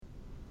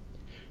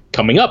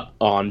Coming up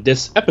on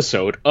this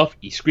episode of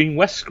East Screen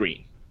West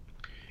Screen.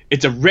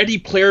 It's a Ready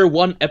Player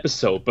One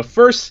episode, but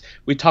first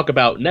we talk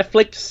about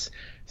Netflix,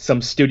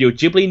 some Studio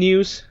Ghibli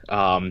news,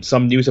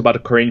 some news about the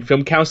Korean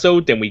Film Council,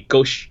 then we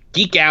go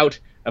geek out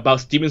about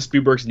Steven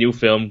Spielberg's new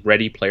film,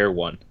 Ready Player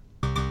One.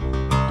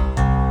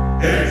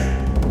 East,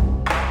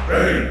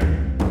 Ready,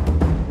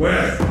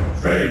 West,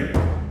 Screen.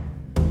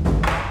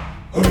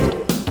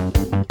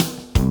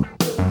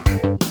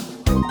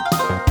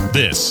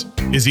 This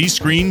is East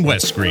Screen,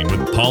 West Screen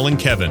with Paul and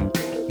Kevin,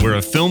 where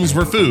if films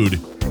were food,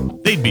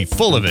 they'd be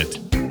full of it.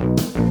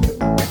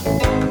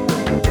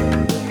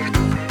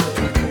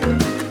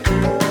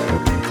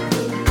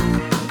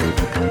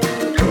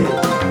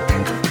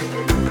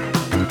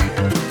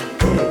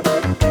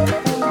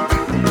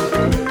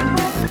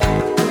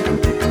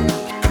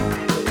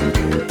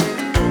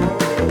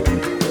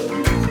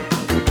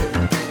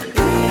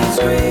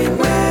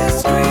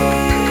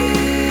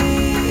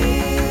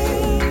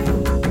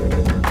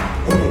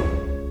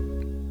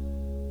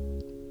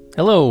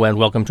 Hello, and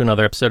welcome to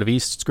another episode of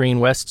East Screen,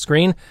 West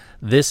Screen.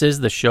 This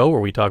is the show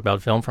where we talk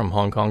about film from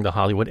Hong Kong to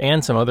Hollywood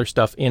and some other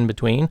stuff in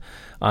between.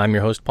 I'm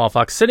your host, Paul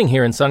Fox, sitting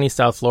here in sunny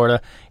South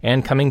Florida,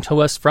 and coming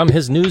to us from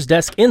his news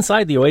desk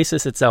inside the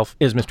Oasis itself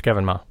is Mr.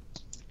 Kevin Ma.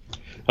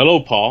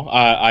 Hello, Paul.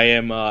 I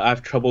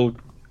have trouble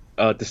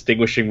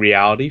distinguishing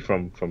reality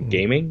from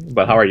gaming,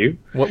 but how are you?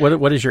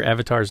 What is your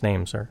avatar's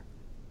name, sir?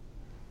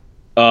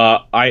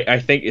 I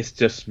think it's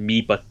just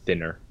me, but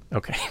thinner.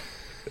 Okay.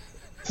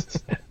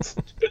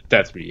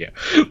 That's me, yeah.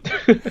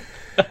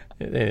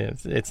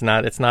 It's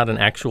not an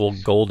actual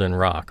golden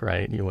rock,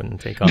 right? You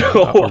wouldn't take on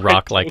a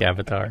rock-like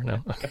avatar,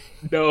 no?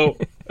 No.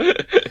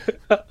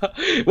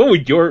 What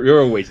would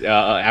your always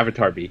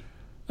avatar be?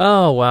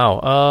 Oh,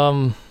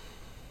 wow.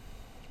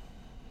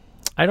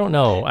 I don't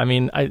know. I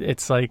mean,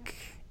 it's like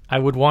I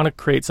would want to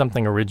create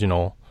something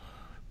original,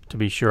 to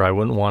be sure. I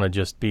wouldn't want to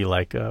just be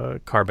like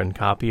a carbon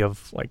copy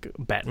of like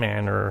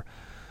Batman or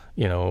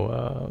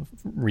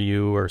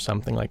Ryu or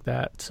something like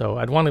that. So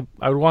I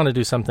would want to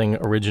do something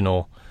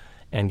original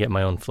and get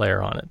my own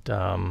flair on it,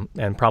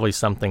 and probably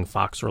something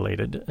Fox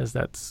related, as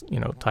that's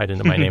tied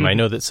into my name. I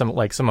know that some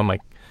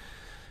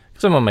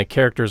of my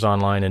characters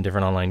online in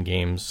different online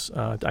games,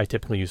 I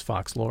typically use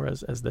Fox lore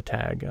as the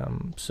tag.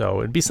 So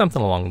it'd be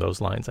something along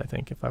those lines, I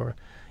think, if I were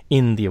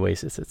in the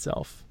Oasis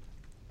itself.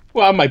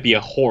 Well, I might be a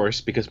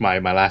horse because my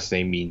last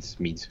name means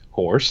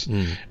horse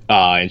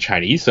in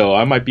Chinese. So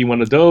I might be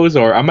one of those,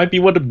 or I might be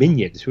one of the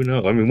minions. Who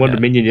knows? I mean, one of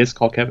the minions is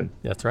called Kevin.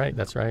 That's right.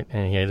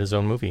 And he had his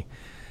own movie.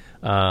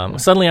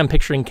 Suddenly I'm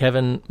picturing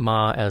Kevin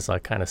Ma as a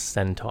kind of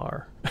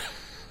centaur.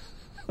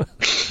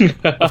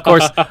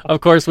 Of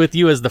course, with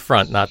you as the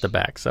front, not the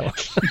back. So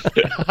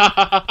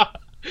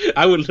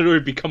I would literally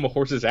become a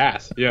horse's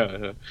ass.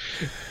 Yeah.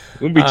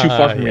 Wouldn't be too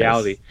far from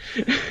reality.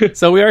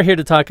 So we are here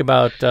to talk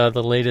about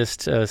the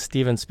latest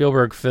Steven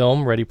Spielberg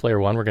film, Ready Player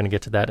One. We're going to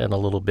get to that in a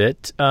little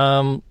bit.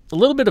 A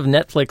little bit of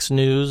Netflix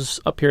news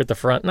up here at the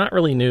front. Not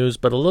really news,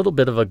 but a little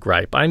bit of a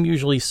gripe. I'm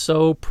usually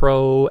so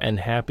pro and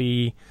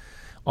happy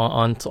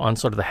on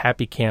sort of the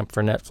happy camp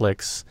for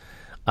Netflix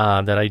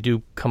that I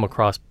do come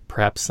across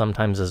perhaps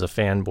sometimes as a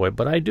fanboy.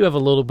 But I do have a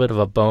little bit of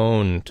a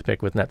bone to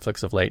pick with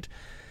Netflix of late.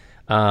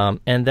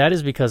 And that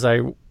is because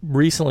I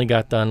recently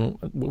got done.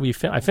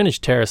 I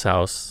finished Terrace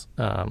House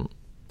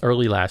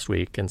early last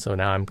week, and so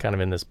now I'm kind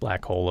of in this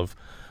black hole of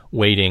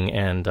waiting.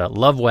 And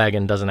Love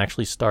Wagon doesn't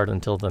actually start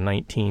until the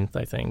 19th,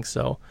 I think.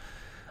 So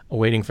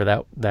waiting for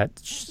that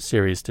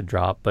series to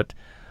drop. But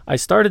I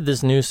started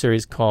this new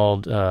series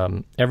called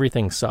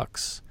Everything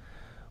Sucks,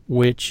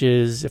 which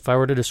is, if I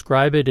were to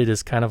describe it, it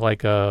is kind of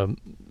like a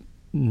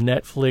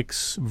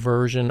Netflix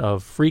version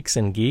of Freaks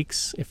and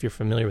Geeks, if you're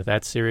familiar with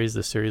that series,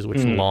 the series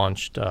which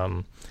launched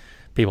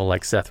people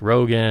like Seth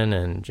Rogen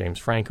and James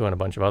Franco and a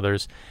bunch of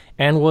others,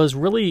 and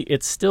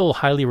it's still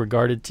highly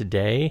regarded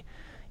today,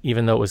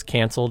 even though it was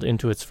canceled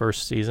into its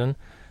first season.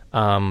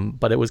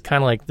 But it was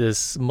kind of like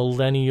this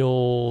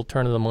millennial,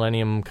 turn of the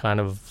millennium kind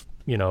of,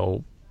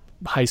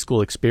 high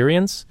school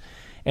experience.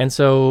 And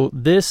so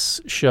this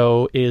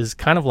show is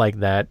kind of like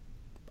that.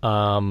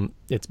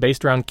 It's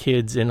based around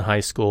kids in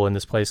high school in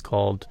this place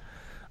called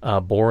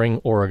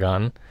Boring,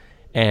 Oregon,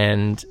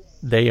 and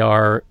they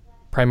are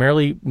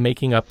primarily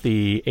making up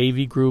the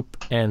AV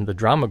group and the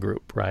drama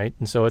group, right?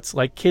 And so it's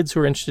like kids who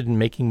are interested in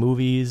making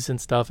movies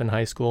and stuff in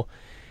high school.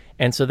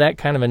 And so that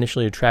kind of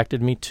initially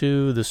attracted me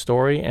to the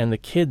story, and the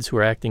kids who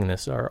are acting in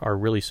this are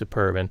really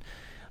superb. And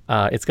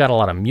it's got a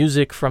lot of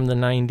music from the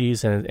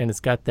 90s, and it's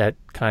got that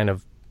kind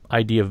of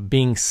idea of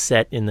being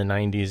set in the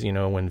 90s,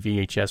 when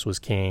VHS was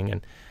king.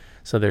 And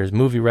so there's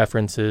movie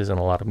references and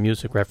a lot of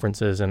music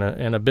references and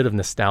a bit of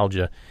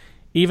nostalgia,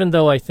 even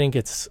though I think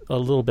it's a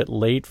little bit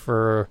late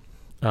for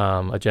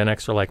a Gen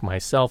Xer like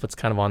myself. It's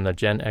kind of on the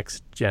Gen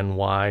X, Gen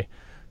Y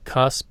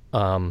cusp,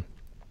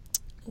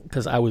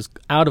 because I was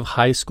out of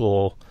high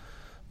school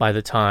by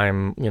the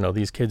time,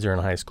 these kids are in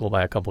high school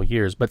by a couple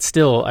years. But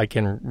still, I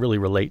can really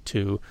relate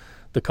to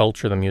the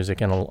culture, the music,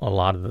 and a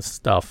lot of the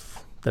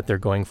stuff that they're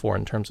going for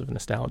in terms of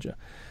nostalgia.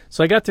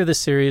 So I got through this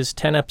series,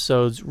 10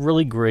 episodes,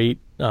 really great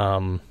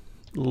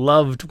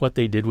loved what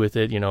they did with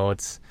it.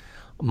 It's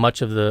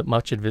much of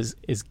it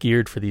is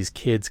geared for these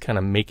kids, kind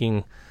of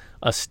making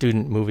a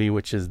student movie,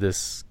 which is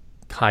this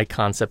high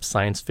concept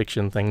science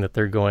fiction thing that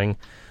they're going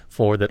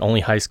for that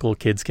only high school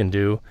kids can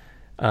do.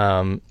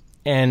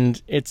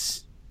 And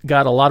it's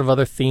got a lot of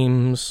other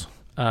themes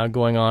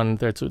going on.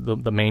 There's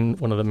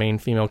one of the main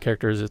female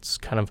characters. It's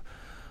kind of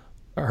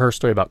her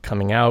story about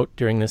coming out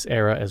during this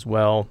era as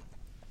well.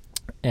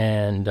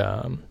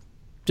 And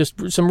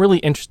just some really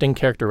interesting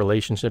character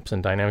relationships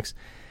and dynamics.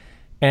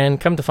 And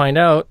come to find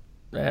out,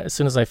 as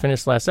soon as I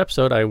finished last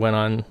episode, I went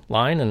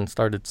online and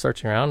started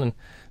searching around and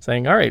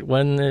saying, all right,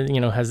 when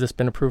has this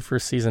been approved for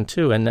season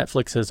 2? And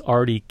Netflix has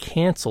already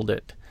canceled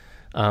it.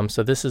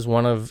 So this is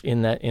one of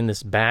in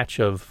this batch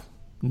of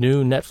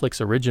new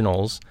Netflix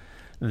originals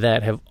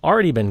that have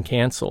already been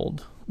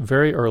canceled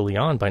very early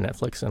on by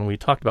Netflix. And we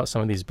talked about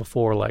some of these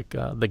before, like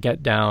The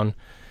Get Down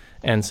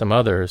and some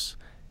others.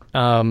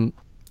 And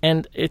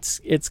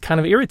it's kind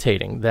of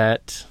irritating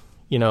that,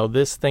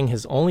 this thing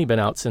has only been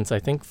out since I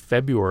think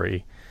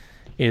February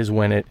is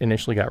when it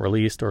initially got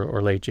released, or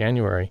late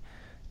January.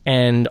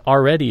 And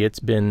already it's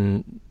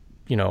been,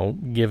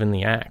 given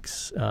the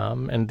axe.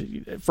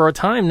 And for a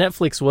time,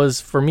 Netflix was,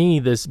 for me,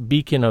 this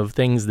beacon of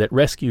things that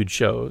rescued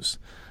shows,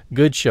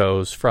 good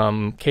shows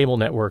from cable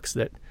networks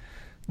that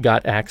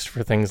got axed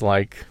for things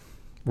like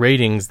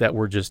ratings that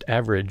were just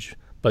average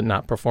but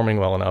not performing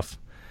well enough.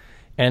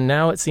 And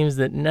now it seems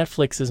that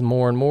Netflix is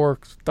more and more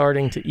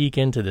starting to eke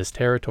into this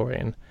territory.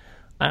 And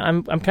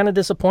I'm kind of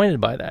disappointed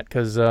by that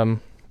because,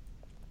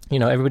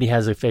 everybody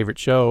has a favorite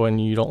show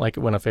and you don't like it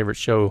when a favorite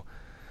show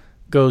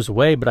goes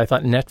away. But I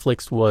thought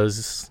Netflix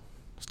was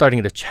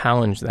starting to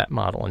challenge that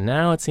model. And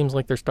now it seems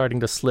like they're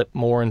starting to slip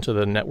more into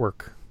the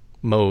network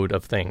mode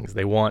of things.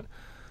 They want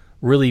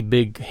really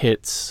big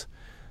hits,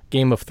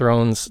 Game of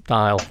Thrones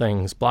style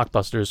things,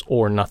 blockbusters,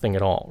 or nothing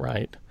at all,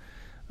 right?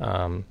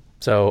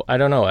 So I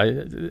don't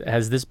know.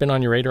 Has this been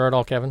on your radar at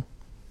all, Kevin?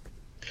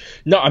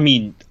 No, I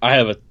mean, I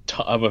have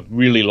a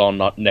really long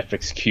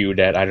Netflix queue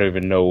that I don't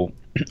even know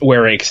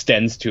where it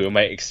extends to. It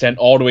might extend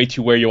all the way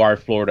to where you are in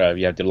Florida.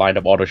 You have to line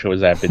up all the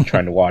shows that I've been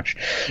trying to watch.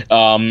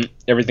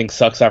 Everything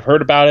sucks. I've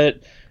heard about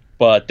it,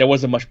 but there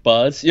wasn't much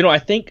buzz. I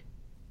think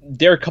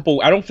there are a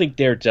couple. I don't think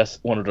they're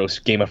just one of those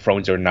Game of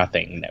Thrones or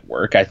nothing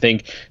network. I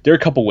think there are a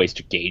couple ways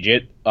to gauge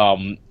it.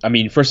 I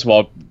mean, first of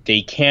all,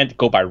 they can't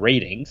go by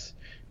ratings,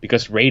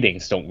 because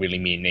ratings don't really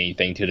mean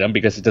anything to them,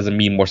 because it doesn't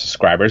mean more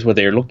subscribers. What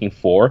they're looking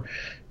for,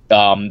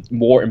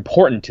 more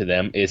important to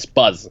them, is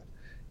buzz.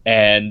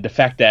 And the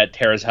fact that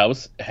Terrace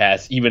House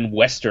has even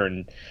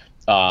Western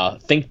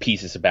think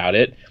pieces about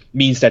it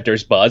means that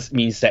there's buzz,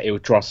 means that it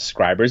would draw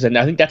subscribers. And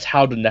I think that's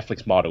how the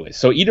Netflix model is.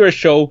 So either a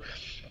show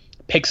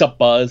picks up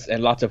buzz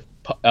and lots of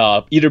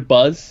either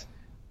buzz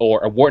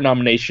or award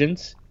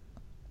nominations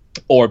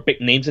or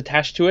big names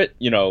attached to it.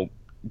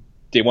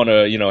 They want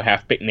to,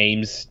 have big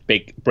names,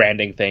 big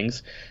branding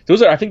things.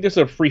 I think those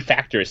are 3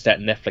 factors that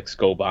Netflix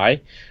go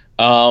by.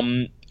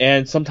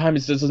 And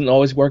sometimes it doesn't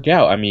always work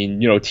out. I mean,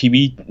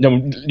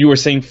 TV, you were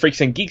saying Freaks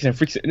and Geeks, and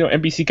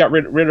NBC got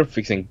rid of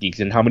Freaks and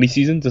Geeks in how many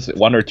seasons? Is it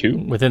 1 or 2?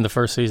 Within the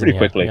first season, pretty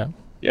quickly.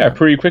 Yeah,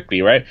 pretty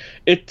quickly, right?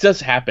 It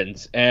just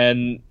happens.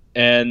 And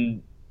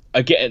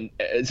again,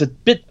 it's a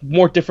bit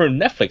more different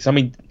than Netflix. I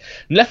mean,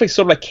 Netflix is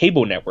sort of like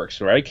cable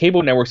networks, right?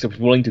 Cable networks are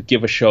willing to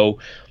give a show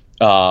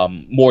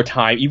more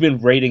time,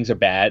 even ratings are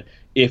bad,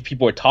 if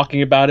people are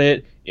talking about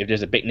it, if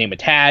there's a big name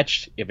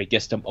attached, if it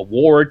gets them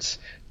awards.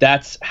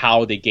 That's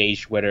how they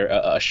gauge whether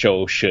a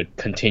show should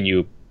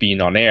continue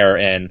being on air.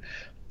 And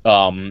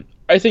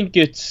I think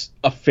it's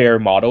a fair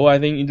model. I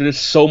think there's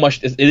so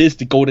much. It is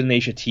the golden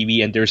age of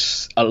TV, and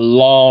there's a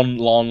long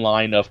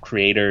line of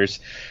creators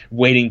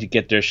waiting to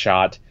get their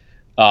shot.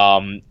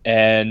 And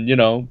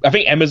I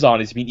think Amazon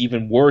has been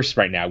even worse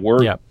right now.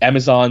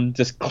 Amazon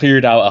just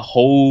cleared out a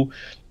whole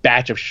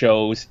batch of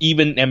shows.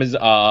 Even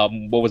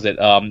Amazon,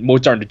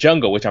 Mozart in the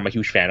Jungle, which I'm a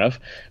huge fan of,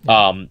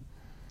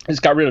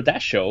 just got rid of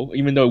that show,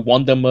 even though it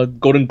won them a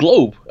Golden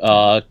Globe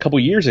a couple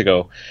years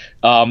ago.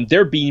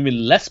 They're being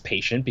even less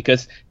patient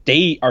because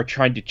they are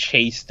trying to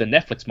chase the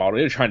Netflix model.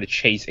 They're trying to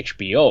chase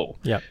HBO.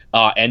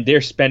 And they're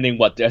spending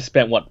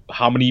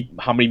how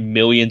many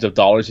millions of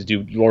dollars to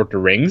do Lord of the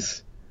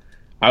Rings?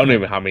 I don't know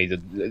even how many,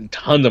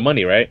 tons of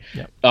money, right?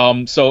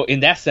 So in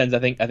that sense, I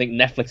think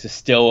Netflix is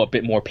still a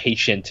bit more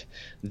patient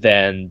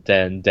than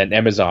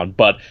Amazon.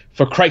 But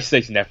for Christ's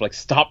sake, Netflix,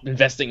 stop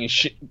investing in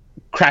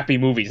crappy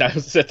movies. I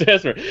said to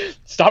Ezra,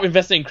 stop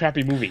investing in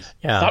crappy movies.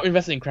 Stop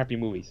investing in crappy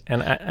movies.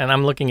 And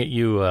I'm looking at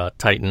you,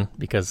 Titan,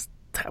 because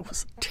that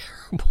was a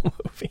terrible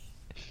movie.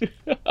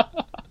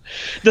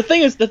 The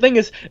thing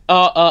is,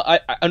 I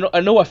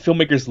know why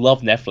filmmakers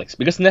love Netflix,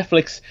 because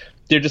Netflix,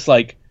 they're just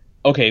like,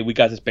 okay, we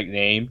got this big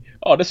name.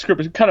 Oh, the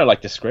script is kind of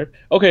like the script.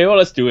 Okay, well,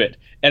 let's do it.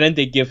 And then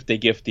they give the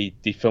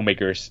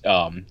filmmakers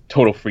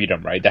total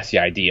freedom, right? That's the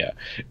idea.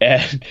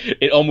 And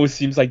it almost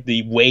seems like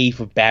the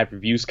wave of bad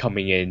reviews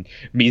coming in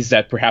means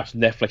that perhaps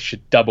Netflix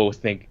should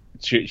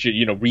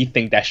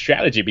rethink that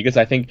strategy, because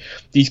I think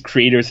these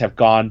creators have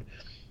gone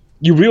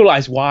you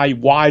realize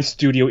why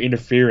studio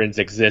interference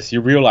exists. You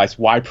realize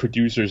why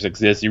producers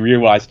exist. You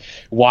realize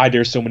why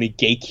there's so many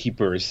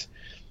gatekeepers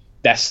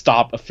that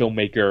stop a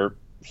filmmaker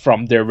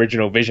from their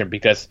original vision,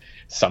 because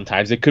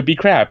sometimes it could be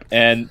crap,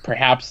 and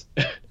perhaps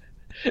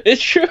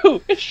it's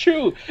true.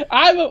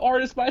 I'm an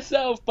artist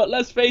myself, but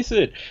let's face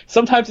it,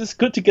 sometimes it's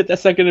good to get that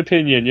second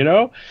opinion, you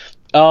know?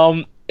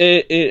 And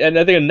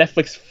I think a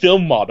Netflix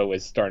film model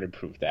is starting to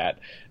prove that.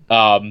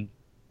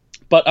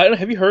 But I don't know,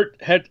 have you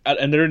had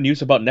another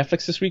news about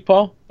Netflix this week,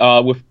 Paul?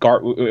 With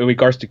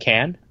regards to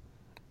Cannes?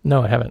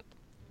 No, I haven't.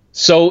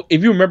 So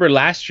if you remember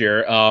last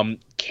year,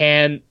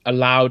 Cannes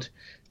allowed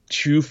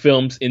 2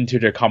 films into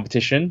their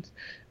competition,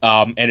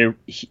 and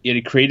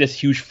it created this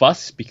huge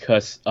fuss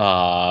because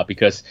a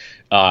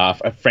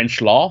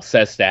French law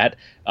says that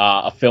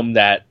a film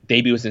that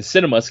debuts in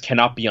cinemas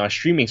cannot be on a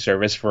streaming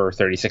service for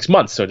 36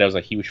 months. So there was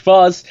a huge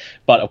fuss,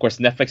 but of course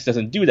Netflix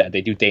doesn't do that. They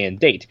do day and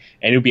date,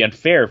 and it would be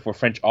unfair for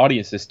French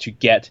audiences to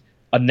get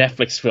a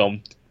Netflix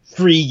film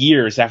 3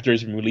 years after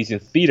it's been released in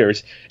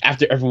theaters,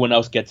 after everyone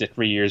else gets it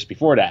 3 years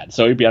before that.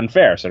 So it'd be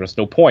unfair. So there's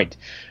no point.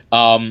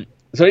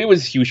 So it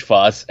was a huge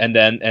fuss, and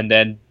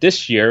then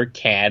this year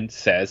Cannes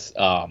says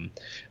that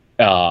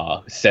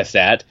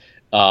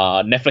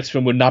Netflix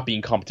film would not be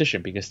in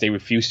competition because they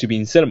refuse to be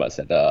in cinemas,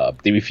 and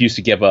they refuse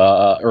to give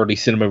a early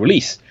cinema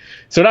release.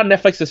 So now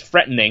Netflix is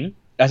threatening,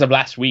 as of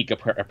last week,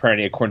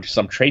 apparently according to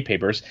some trade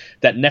papers,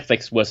 that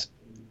Netflix was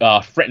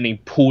threatening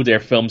to pull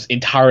their films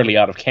entirely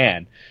out of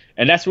Cannes.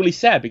 And that's really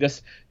sad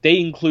because they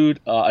include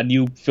a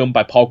new film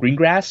by Paul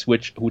Greengrass,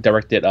 who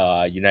directed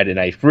United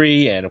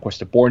 93 and of course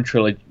the Bourne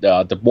trilogy,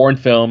 the Bourne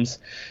films,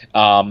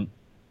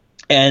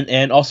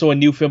 and also a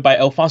new film by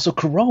Alfonso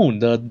Cuarón,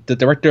 the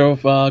director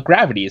of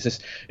Gravity. Is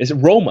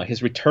Roma,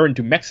 his return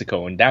to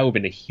Mexico, and that would have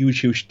been a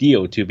huge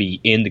deal to be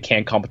in the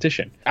Cannes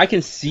competition. I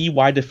can see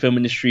why the film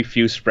industry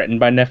feels threatened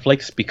by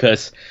Netflix,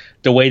 because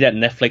the way that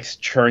Netflix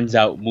churns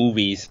out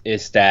movies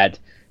is that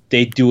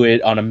they do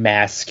it on a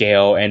mass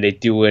scale, and they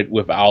do it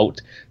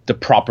without the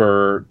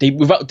proper. They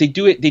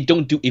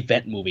don't do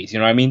event movies. You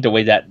know what I mean? The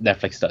way that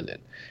Netflix does it.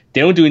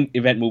 They don't do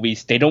event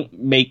movies. They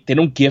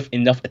don't give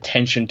enough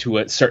attention to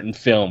a certain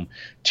film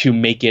to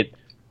make it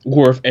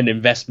worth an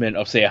investment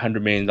of say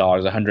 $100 million,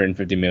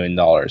 $150 million.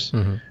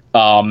 Mm-hmm.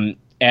 And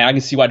I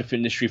can see why the film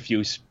industry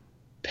feels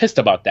pissed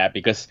about that,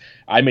 because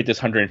I made this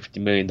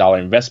 $150 million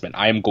investment.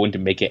 I am going to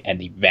make it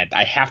an event.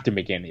 I have to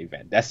make it an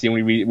event. That's the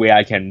only way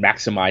I can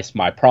maximize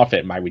my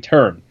profit, my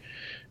return.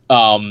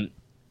 And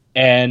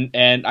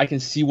I can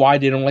see why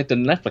they don't like the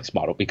Netflix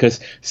model, because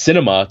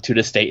cinema to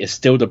this day is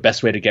still the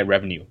best way to get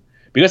revenue.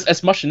 Because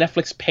as much as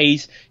Netflix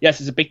pays, yes,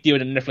 it's a big deal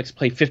that Netflix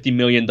paid $50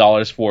 million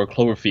for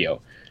Cloverfield.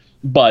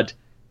 But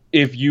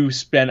if you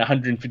spend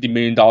 $150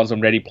 million on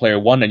Ready Player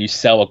One and you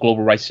sell a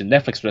global rights to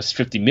Netflix for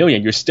 $50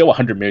 million, you're still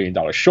 $100 million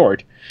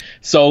short.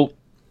 So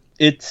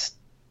it's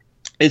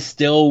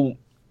still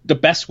the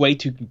best way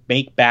to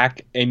make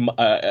back an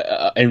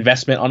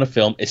investment on a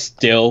film is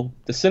still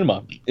the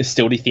cinema. It's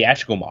still the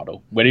theatrical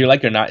model. Whether you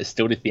like it or not, it's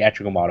still the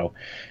theatrical model.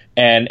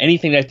 And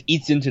anything that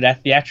eats into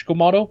that theatrical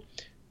model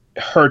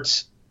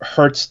hurts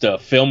the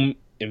film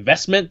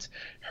investment,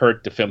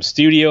 hurt the film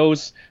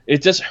studios.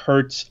 It just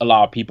hurts a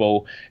lot of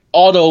people.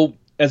 Although,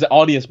 as an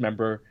audience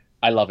member,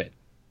 I love it.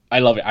 I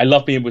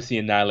love being able to see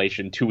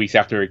Annihilation 2 weeks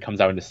after it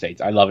comes out in the States.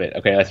 I love it.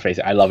 Okay, let's face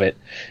it. I love it.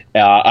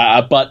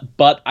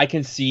 But I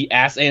can see,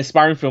 as an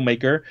aspiring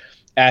filmmaker,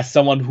 as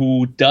someone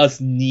who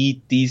does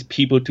need these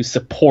people to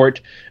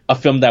support a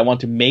film that I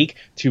want to make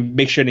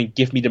sure they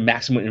give me the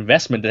maximum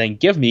investment that they can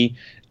give me,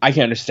 I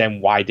can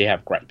understand why they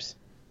have gripes.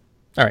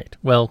 All right.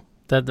 Well,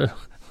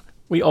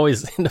 we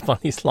always end up on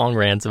these long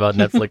rants about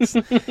Netflix,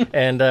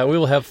 and we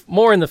will have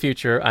more in the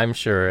future, I'm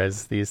sure,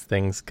 as these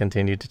things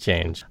continue to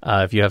change.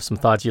 If you have some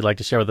thoughts you'd like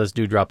to share with us,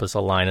 do drop us a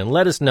line and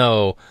let us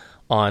know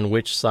on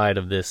which side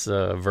of this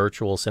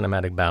virtual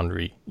cinematic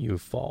boundary you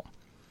fall.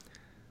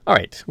 All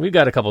right, we've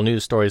got a couple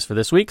news stories for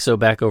this week, so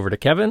back over to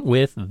Kevin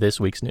with this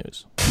week's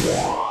news.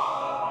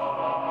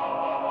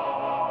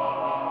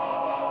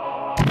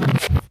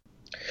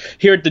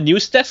 Here at the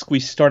news desk, we're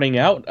starting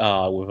out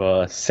with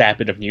a sad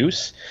bit of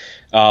news.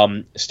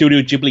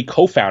 Studio Ghibli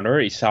co-founder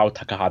Isao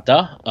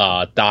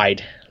Takahata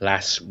died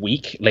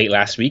late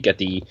last week at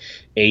the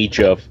age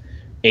of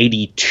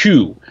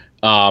 82.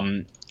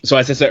 So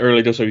as I said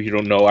earlier, those of you who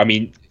don't know, I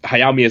mean,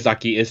 Hayao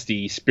Miyazaki is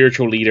the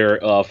spiritual leader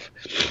of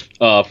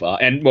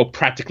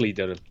practically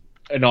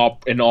in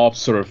all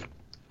sort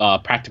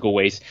of practical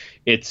ways.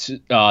 It's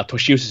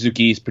Toshio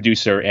Suzuki's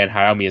producer and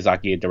Hayao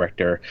Miyazaki, a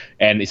director,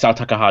 and Isao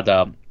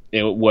Takahata.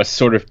 It was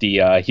sort of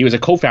he was a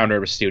co-founder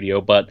of a studio,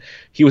 but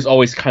he was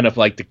always kind of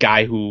like the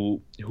guy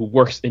who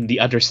works in the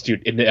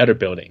other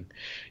building,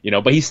 you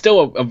know. But he's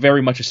still a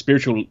very much a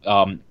spiritual,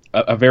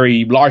 a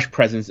very large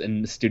presence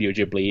in Studio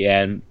Ghibli,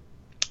 and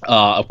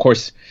of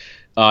course,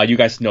 you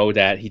guys know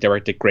that he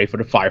directed Grave for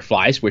the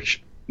Fireflies,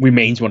 which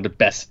remains one of the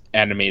best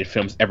animated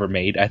films ever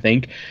made, I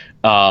think.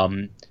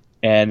 And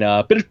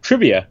a bit of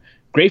trivia: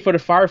 Grave for the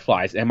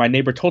Fireflies and My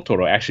Neighbor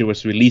Totoro actually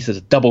was released as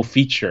a double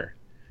feature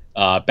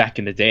back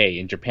in the day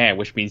in Japan,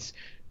 which means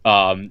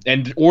And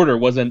the order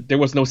there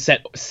was no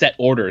set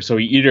order, so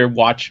you either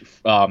watch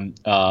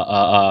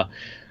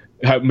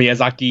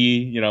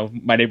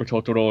Miyazaki, My Neighbor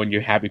Totoro, and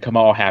you're happy, come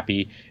out all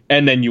happy,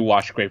 and then you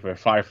watch Grave of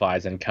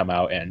Fireflies and come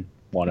out and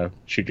want to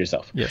shoot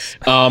yourself. Yes.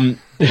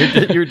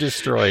 You're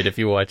destroyed if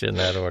you watch it in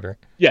that order.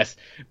 Yes,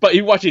 but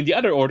you watch it in the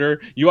other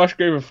order, you watch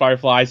Grave of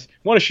Fireflies,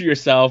 want to shoot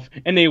yourself,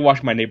 and then you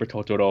watch My Neighbor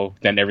Totoro,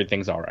 then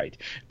everything's all right.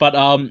 But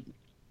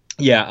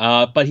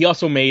but he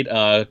also made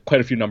quite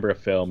a few number of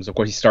films. Of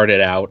course, he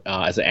started out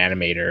as an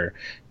animator,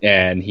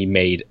 and he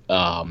made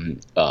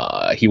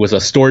he was a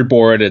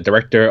storyboard, a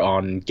director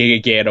on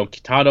Gegege no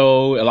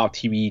Kitaro, a lot of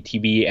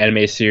TV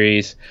anime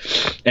series,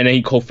 and then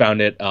he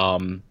co-founded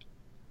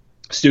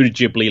Studio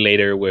Ghibli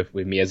later with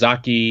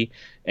Miyazaki,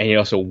 and he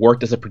also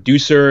worked as a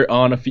producer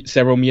on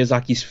several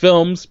Miyazaki's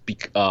films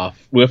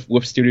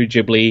with Studio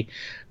Ghibli.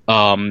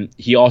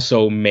 He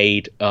also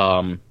made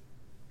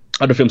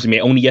other films he made: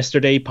 Only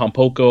Yesterday,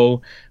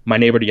 Pompoko, My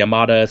Neighbor the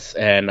Yamadas,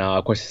 and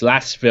of course his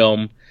last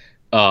film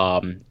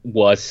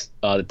was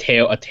A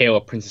Tale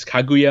of Princess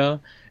Kaguya.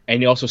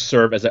 And he also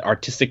served as an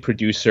artistic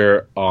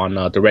producer on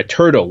The Red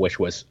Turtle, which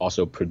was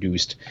also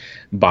produced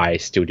by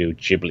Studio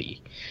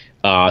Ghibli.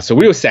 So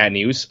real sad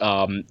news.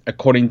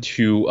 According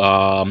to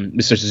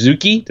Mr.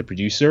 Suzuki, the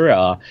producer,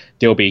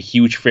 there will be a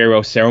huge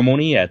farewell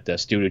ceremony at the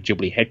Studio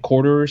Ghibli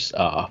headquarters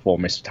for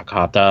Mr.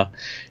 Takahata.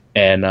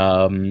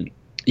 And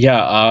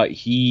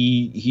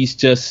he's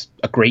just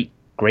a great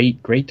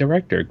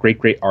director,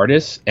 great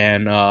artist,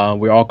 and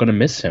we're all going to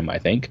miss him, I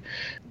think.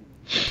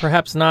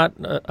 Perhaps not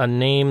a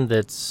name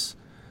that's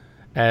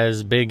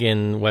as big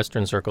in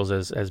Western circles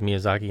as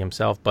Miyazaki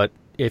himself, but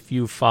if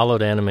you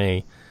followed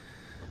anime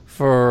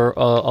for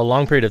a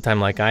long period of time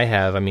like I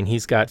have, I mean,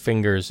 he's got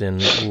fingers in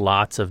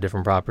lots of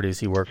different properties.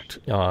 He worked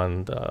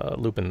on the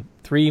Lupin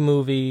 3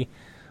 movie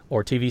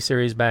or TV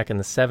series back in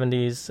the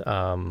 70s.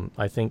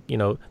 I think,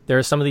 there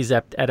are some of these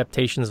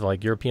adaptations of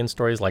like European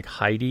stories like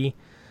Heidi,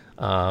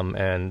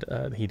 and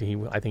I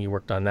think he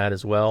worked on that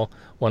as well.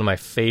 One of my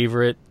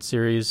favorite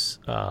series,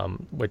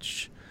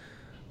 which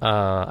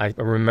I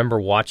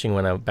remember watching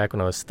back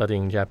when I was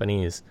studying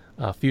Japanese,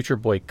 Future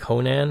Boy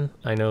Conan.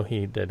 I know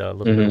he did a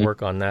little bit of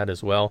work on that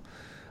as well.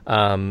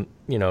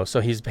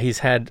 So he's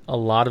had a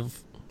lot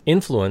of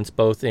influence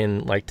both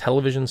in like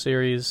television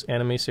series,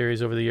 anime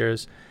series over the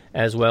years,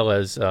 as well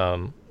as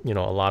a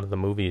lot of the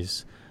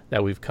movies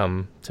that we've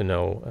come to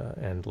know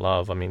and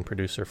love. I mean,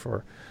 producer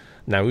for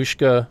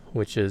Nausicaa,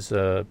 which is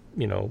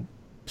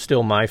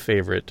still my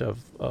favorite of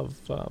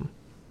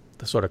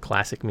the sort of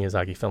classic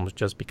Miyazaki films,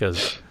 just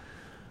because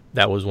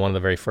that was one of the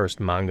very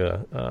first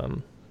manga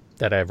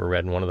that I ever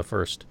read, and one of the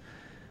first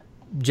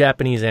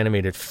Japanese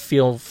animated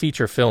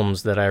feature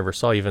films that I ever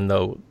saw, even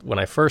though when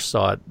I first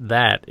saw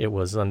it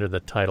was under the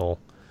title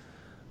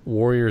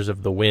Warriors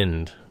of the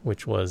Wind,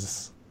 which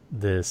was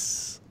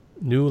this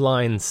New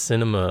Line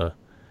Cinema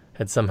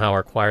had somehow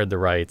acquired the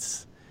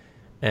rights,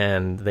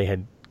 and they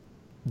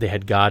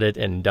had got it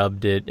and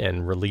dubbed it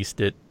and released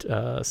it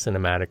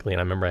cinematically. And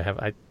I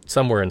remember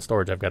somewhere in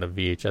storage I've got a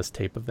VHS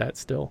tape of that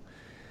still.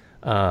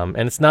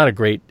 And it's not a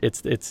great.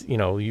 It's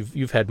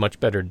you've had much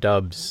better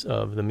dubs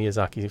of the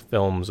Miyazaki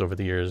films over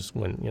the years,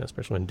 when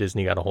especially when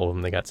Disney got a hold of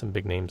them, they got some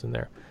big names in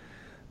there.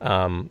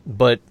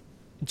 But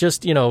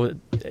just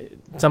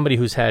somebody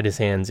who's had his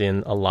hands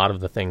in a lot of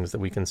the things that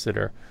we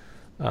consider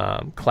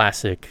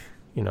classic,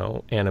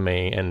 anime.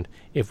 And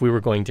if we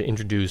were going to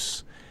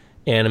introduce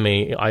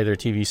anime, either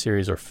TV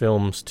series or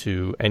films,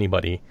 to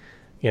anybody,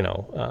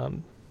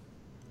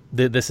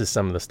 this is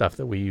some of the stuff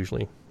that we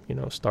usually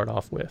start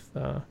off with.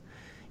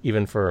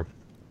 Even for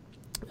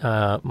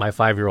my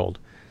 5-year-old,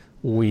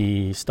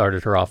 we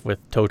started her off with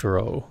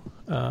Totoro,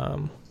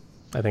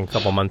 I think a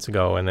couple months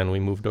ago, and then we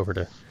moved over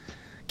to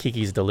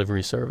Kiki's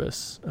Delivery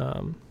Service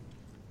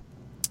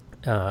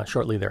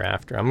shortly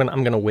thereafter.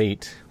 I'm gonna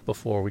wait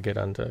before we get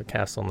onto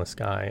Castle in the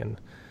Sky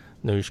and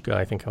Nausicaa.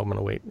 I think I'm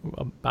gonna wait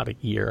about a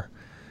year,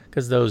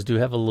 because those do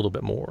have a little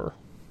bit more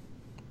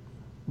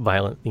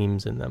violent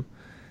themes in them.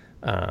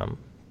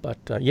 But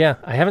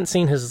I haven't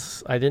seen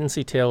I didn't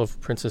see Tale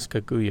of Princess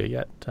Kaguya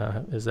yet.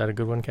 Is that a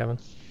good one, Kevin?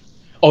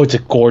 Oh, it's a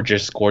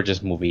gorgeous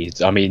movie. It's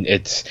a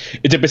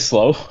bit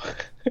slow.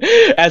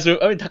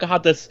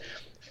 Takahata's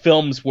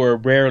films were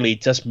rarely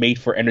just made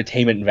for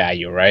entertainment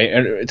value, right?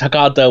 And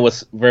Takahata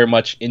was very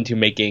much into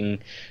making.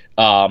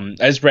 I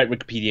just read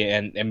Wikipedia,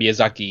 and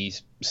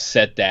Miyazaki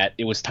said that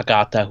it was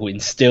Takahata who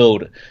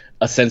instilled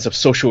a sense of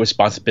social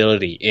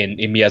responsibility in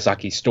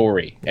Miyazaki's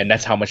story, and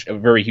that's how much a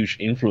very huge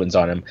influence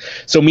on him.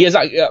 So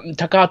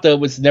Takahata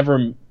was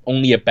never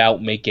only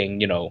about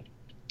making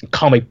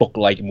comic book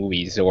like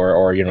movies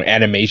or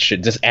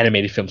animation, just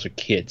animated films for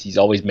kids. He's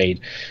always made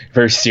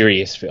very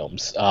serious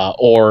films,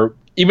 or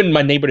even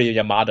My Neighbor the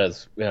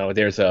Yamadas.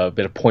 There's a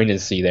bit of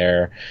poignancy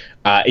there,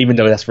 even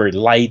though that's very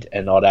light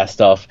and all that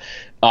stuff.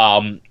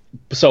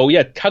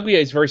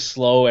 Kaguya is very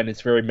slow and it's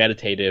very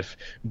meditative,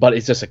 but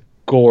it's just a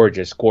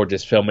gorgeous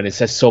film, and it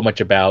says so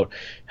much about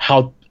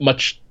how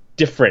much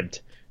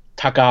different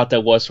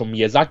Takahata was from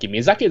Miyazaki.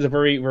 Miyazaki is a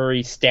very,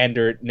 very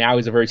standard, now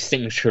is a very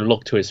signature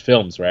look to his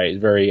films, right?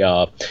 Very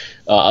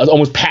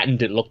almost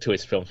patented look to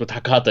his films. But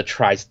Takahata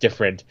tries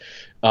different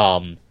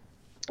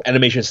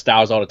animation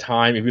styles all the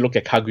time. If you look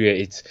at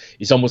Kaguya,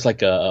 it's almost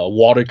like a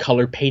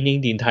watercolor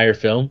painting the entire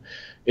film.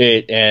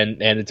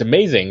 And it's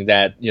amazing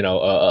that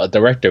a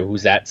director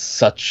who's at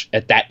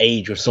that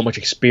age with so much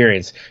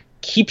experience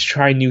keeps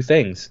trying new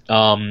things.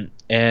 And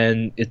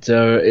it's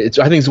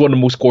I think it's one of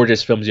the most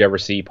gorgeous films you ever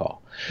see,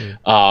 Paul.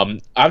 I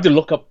have to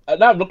look up.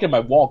 Now I'm looking at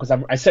my wall because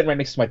I sit right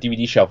next to my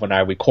DVD shelf when I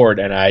record,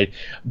 and I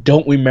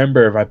don't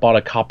remember if I bought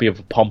a copy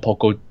of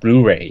Pompoko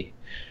Blu-ray.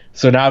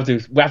 So now we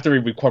have to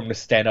record to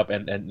stand up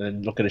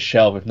and look at the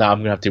shelf. If not, I'm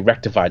gonna have to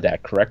rectify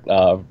that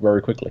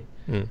very quickly.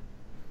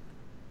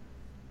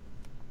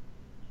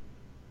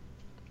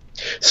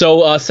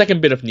 So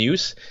second bit of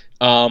news,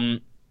 as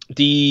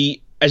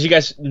you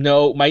guys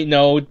might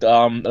know,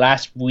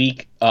 last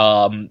week,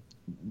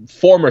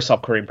 former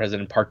South Korean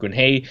President Park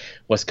Geun-hye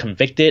was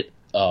convicted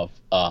of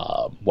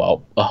a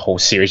whole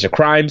series of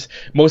crimes.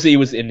 Mostly it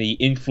was in the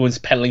influence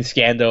peddling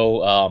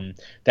scandal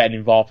that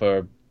involved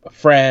a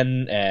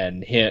friend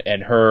and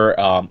her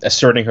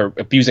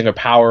abusing her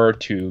power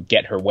to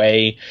get her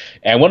way.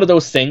 And one of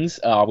those things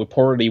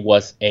reportedly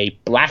was a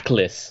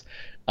blacklist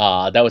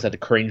that was at the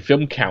Korean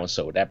Film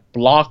Council that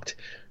blocked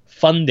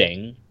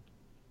funding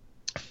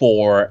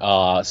for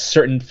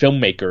certain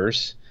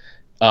filmmakers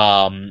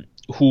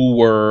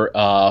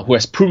who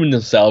has proven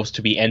themselves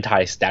to be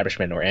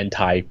anti-establishment or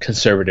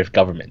anti-conservative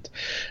government.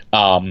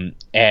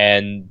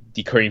 And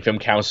the Korean Film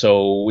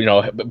Council,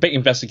 a big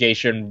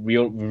investigation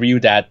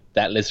revealed that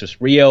list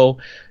was real,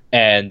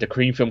 and the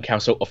Korean Film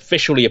Council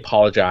officially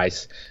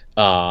apologized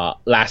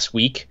last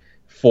week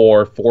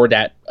for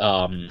that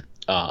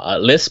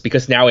list,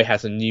 because now it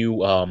has a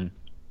new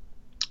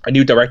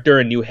director,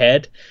 a new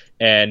head,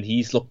 and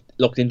he's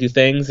looked into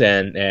things,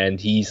 and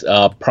he's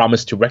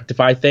promised to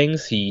rectify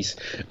things. He's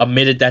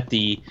admitted that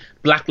the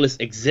blacklist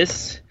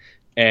exists,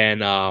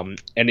 and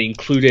it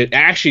included,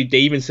 actually they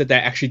even said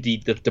that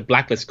actually the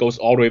blacklist goes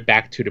all the way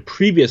back to the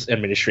previous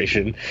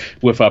administration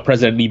with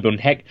President Lee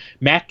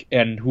Myung-mak,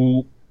 and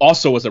who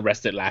also was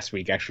arrested last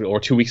week, actually, or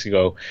 2 weeks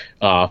ago,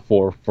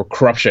 for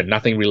corruption.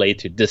 Nothing related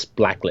to this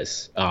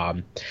blacklist.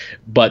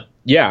 But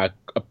yeah,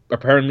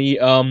 apparently,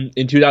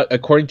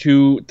 according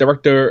to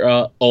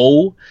Director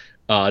Oh,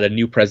 the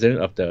new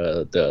president of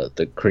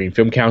the Korean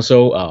Film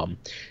Council,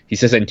 he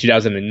says that in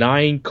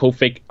 2009,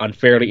 KOFIC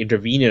unfairly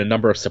intervened in a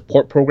number of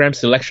support program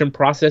selection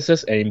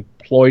processes and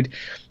employed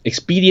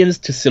expedients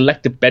to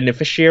select the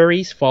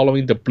beneficiaries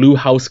following the Blue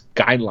House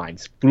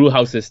guidelines. Blue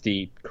House is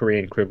the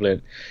Korean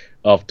equivalent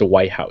of the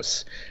White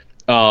House.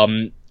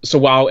 So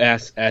while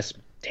as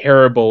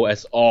terrible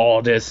as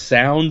all this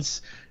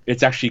sounds,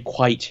 it's actually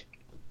quite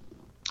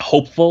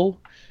hopeful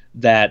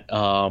that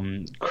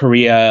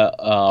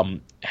Korea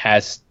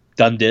has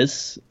done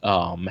this,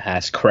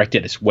 has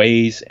corrected its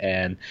ways,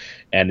 and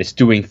is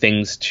doing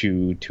things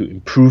to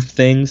improve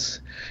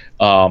things.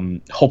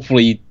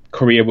 Hopefully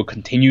Korea will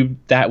continue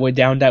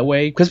down that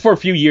way, because for a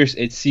few years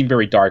it seemed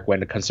very dark when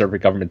the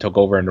conservative government took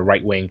over and the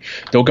right wing,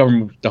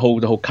 the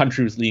whole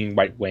country was leaning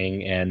right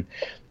wing, and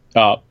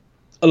a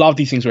lot of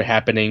these things were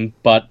happening.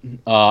 But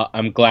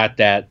I'm glad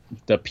that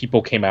the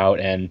people came out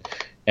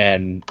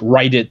and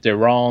righted their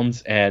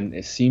wrongs, and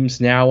it seems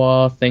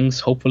now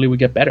things hopefully will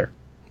get better.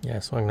 Yeah,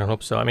 so I'm going to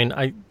hope so. I mean,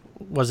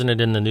 wasn't it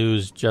in the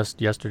news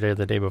just yesterday or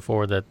the day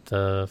before that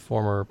the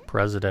former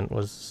president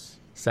was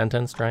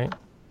sentenced, right?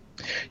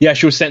 Yeah,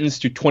 she was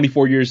sentenced to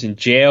 24 years in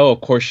jail.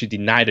 Of course, she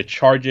denied the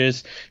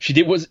charges.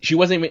 She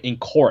wasn't even in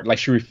court. Like,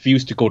 she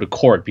refused to go to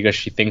court because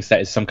she thinks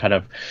that is some kind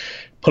of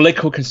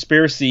political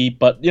conspiracy.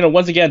 But,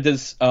 once again,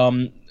 this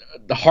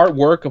the hard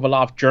work of a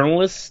lot of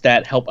journalists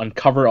that help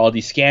uncover all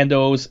these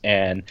scandals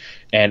and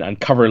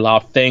uncover a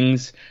lot of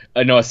things.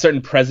 I know a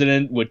certain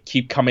president would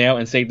keep coming out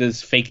and say this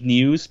is fake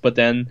news, but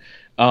then,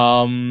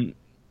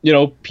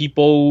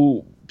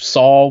 people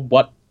saw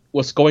what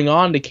was going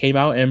on. They came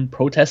out and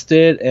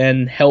protested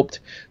and helped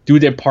do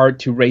their part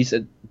to raise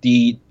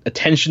the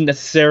attention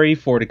necessary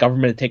for the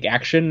government to take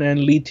action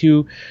and lead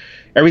to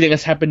everything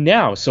that's happened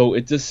now. So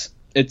it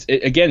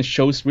again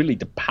shows really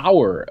the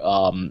power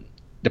of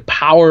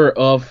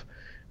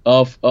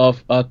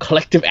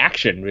collective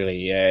action,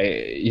 really.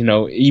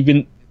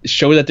 Even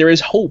show that there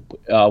is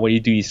hope when you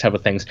do these type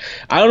of things.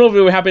 I don't know if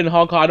it would happen in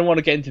Hong Kong. I don't want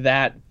to get into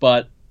that,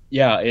 but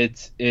yeah,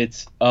 it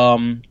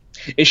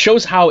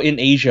shows how in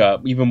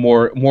Asia, even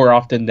more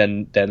often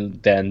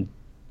than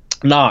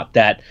not,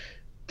 that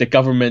the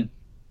government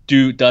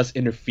does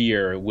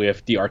interfere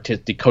with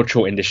the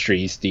cultural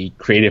industries, the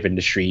creative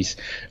industries.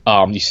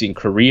 You see in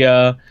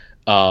Korea,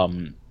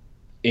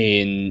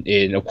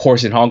 in of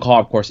course in Hong Kong,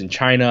 of course in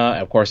China,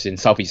 of course in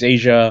Southeast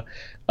Asia,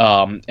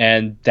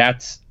 and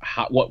that's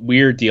what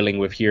we're dealing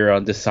with here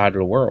on this side of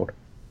the world.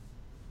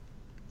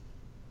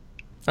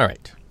 All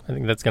right, I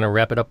think that's going to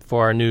wrap it up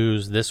for our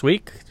news this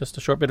week. Just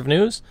a short bit of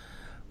news.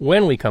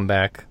 When we come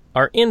back,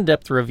 our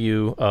in-depth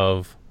review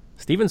of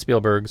Steven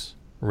Spielberg's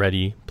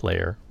Ready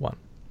Player One.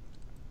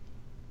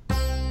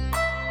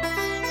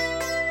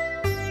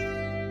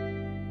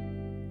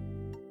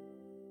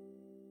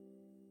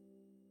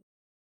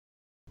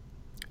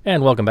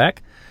 And welcome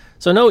back.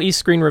 So no East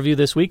Screen review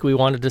this week. We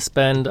wanted to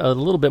spend a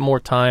little bit more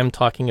time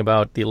talking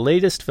about the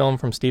latest film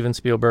from Steven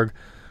Spielberg,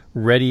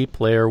 Ready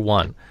Player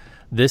One.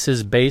 This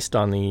is based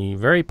on the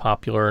very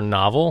popular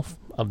novel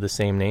of the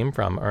same name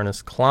from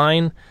Ernest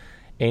Cline,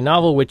 a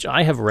novel which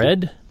I have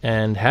read,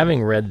 and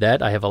having read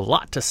that, I have a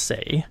lot to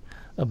say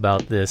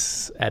about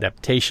this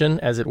adaptation,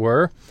 as it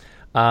were.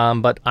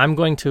 But I'm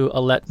going to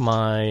let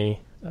my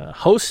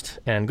host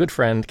and good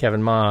friend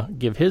Kevin Ma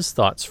give his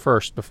thoughts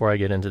first before I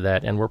get into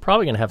that, and we're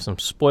probably going to have some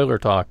spoiler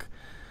talk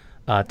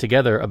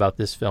together about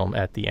this film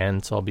at the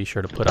end, so I'll be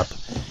sure to put up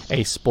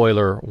a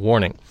spoiler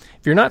warning.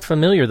 If you're not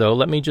familiar, though,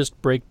 let me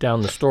just break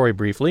down the story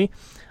briefly.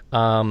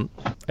 A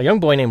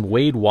young boy named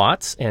Wade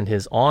Watts and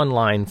his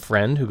online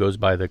friend, who goes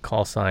by the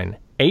call sign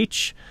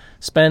H,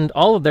 spend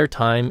all of their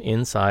time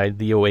inside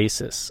the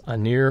Oasis, a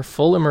near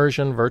full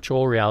immersion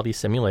virtual reality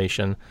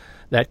simulation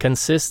that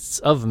consists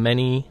of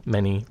many,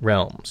 many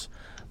realms.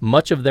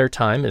 Much of their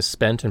time is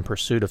spent in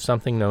pursuit of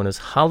something known as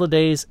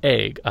Holiday's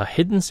Egg, a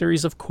hidden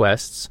series of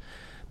quests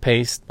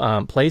placed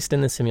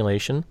in the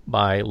simulation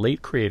by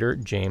late creator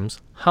James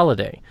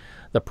Holiday.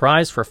 The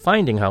prize for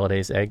finding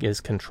Holiday's Egg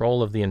is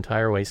control of the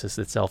entire Oasis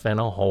itself and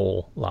a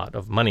whole lot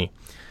of money.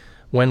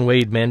 When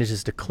Wade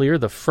manages to clear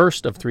the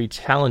first of 3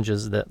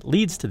 challenges that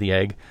leads to the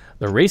egg,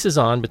 the race is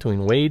on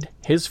between Wade,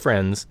 his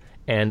friends,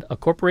 and a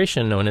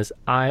corporation known as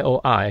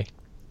IOI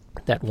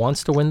that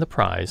wants to win the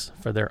prize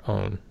for their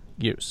own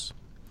use.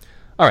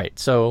 All right,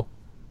 so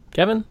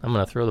Kevin, I'm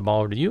going to throw the ball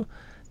over to you.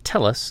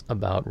 Tell us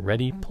about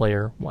Ready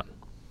Player One.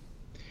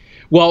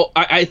 Well,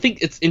 I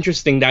think it's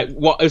interesting that it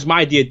was my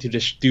idea to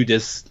just do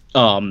this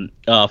for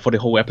the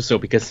whole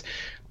episode because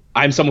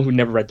I'm someone who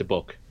never read the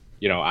book.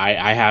 You know,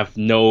 I have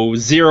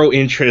zero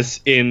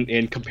interest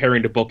in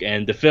comparing the book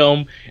and the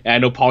film. And I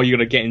know, Paul, you're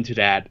going to get into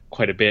that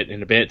quite a bit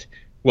in a bit.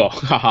 Well,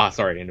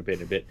 in a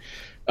bit.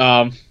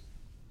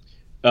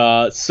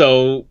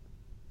 So,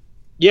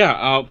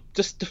 yeah,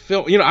 just the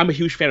film, you know, I'm a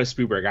huge fan of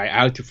Spielberg.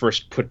 I like to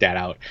first put that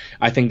out.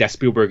 I think that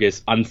Spielberg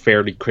is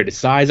unfairly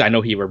criticized. I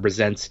know he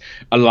represents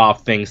a lot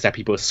of things that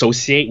people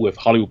associate with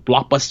Hollywood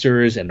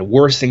blockbusters and the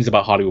worst things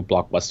about Hollywood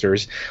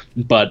blockbusters.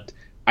 But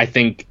I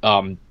think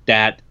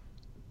that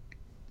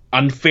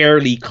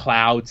unfairly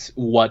clouds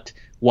what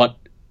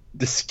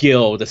the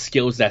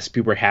skills that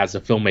Spielberg has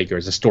as a filmmaker,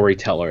 as a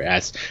storyteller,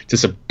 as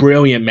just a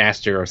brilliant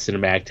master of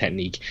cinematic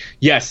technique.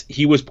 Yes,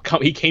 he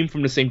came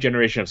from the same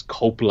generation as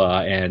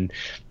Coppola and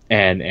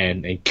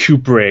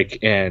Kubrick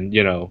and,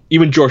 you know,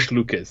 even George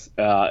Lucas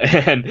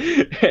and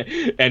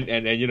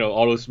you know,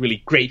 all those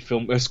really great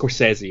films,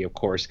 Scorsese, of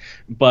course.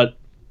 But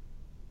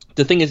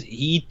the thing is,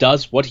 he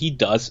does what he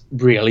does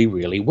really,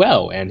 really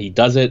well, and he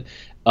does it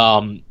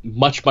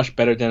much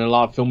better than a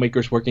lot of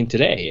filmmakers working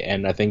today,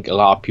 and I think a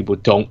lot of people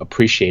don't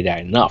appreciate that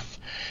enough.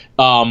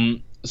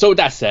 So with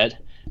that said,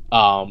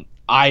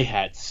 I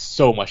had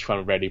so much fun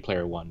with Ready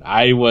Player One.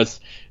 I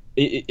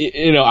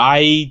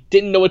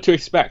didn't know what to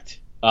expect.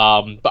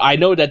 But I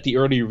know that the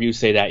early reviews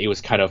say that it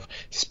was kind of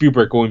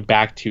Spielberg going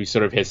back to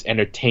sort of his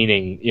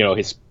entertaining, you know,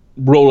 his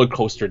roller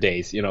coaster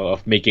days, you know,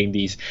 of making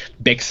these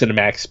big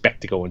cinematic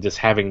spectacle and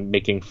just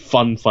making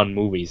fun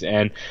movies.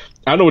 And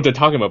I don't know what they're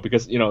talking about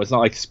because, you know, it's not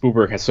like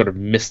Spielberg has sort of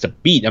missed a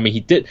beat. I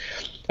mean,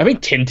 I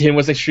think Tintin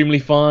was extremely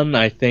fun.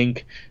 I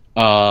think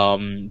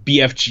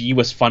BFG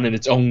was fun in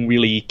its own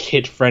really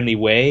kid-friendly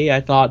way,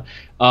 I thought.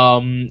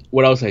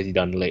 What else has he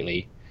done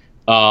lately?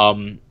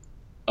 Before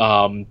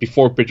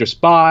Bridge of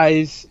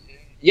Spies.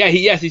 Yeah,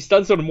 he's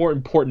done sort of more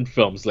important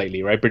films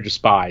lately, right? Bridge of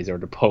Spies or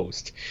The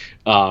Post,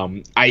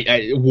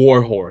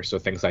 War Horse or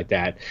things like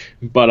that.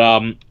 But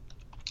and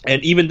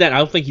even then, I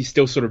don't think he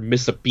still sort of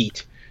missed a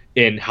beat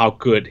in how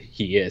good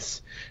he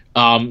is.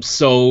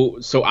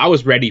 So I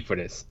was ready for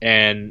this,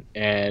 and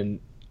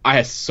I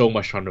had so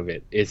much fun with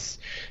it. It's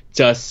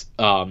just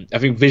I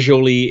think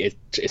visually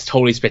it's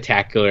totally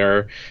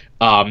spectacular.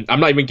 I'm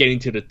not even getting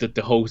to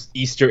the whole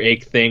Easter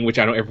egg thing, which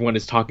I know everyone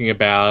is talking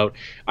about.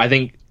 I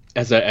think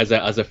as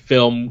a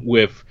film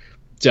with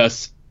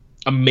just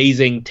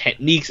amazing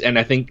techniques, and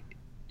I think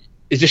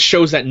it just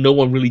shows that no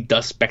one really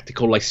does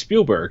spectacle like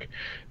Spielberg.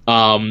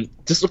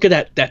 Just look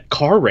at that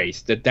car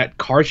race, that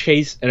car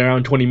chase at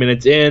around 20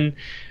 minutes in.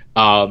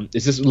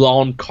 It's this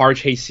long car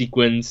chase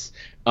sequence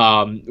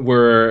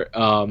where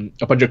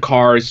a bunch of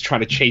cars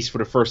trying to chase for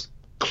the first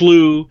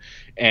clue,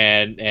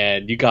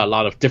 and you got a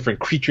lot of different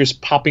creatures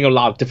popping a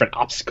lot of different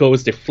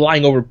obstacles. They're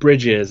flying over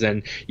bridges,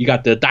 and you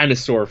got the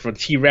dinosaur from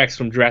T-Rex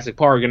from Jurassic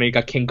Park, and then you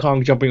got King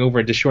Kong jumping over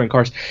and destroying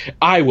cars.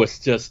 I was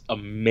just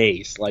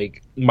amazed.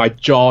 Like, my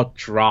jaw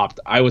dropped.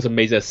 I was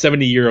amazed that a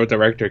 70-year-old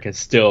director can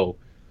still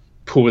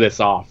pull this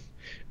off.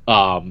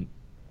 And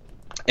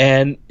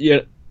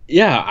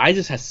yeah, I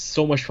just had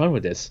so much fun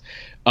with this.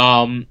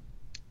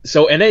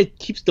 So, and it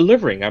keeps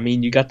delivering. I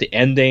mean, you got the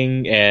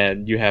ending,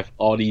 and you have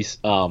all these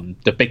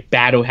the big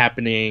battle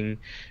happening,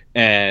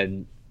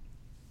 and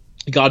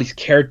you got all these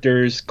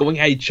characters going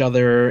at each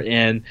other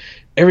and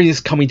everything's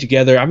coming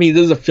together. I mean,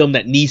 this is a film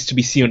that needs to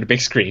be seen on the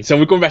big screen. So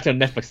we're going back to the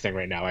Netflix thing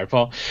right now, right,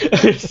 Paul?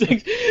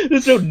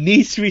 This film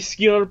needs to be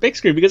seen on the big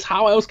screen because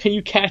how else can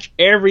you catch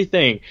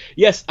everything?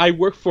 Yes, I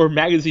work for a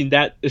magazine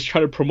that is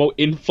trying to promote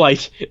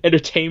in-flight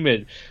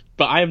entertainment,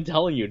 but I am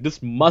telling you,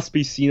 this must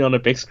be seen on a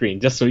big screen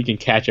just so you can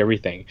catch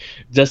everything.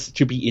 Just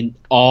to be in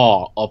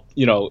awe of,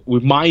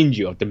 remind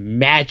you of the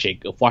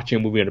magic of watching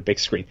a movie on a big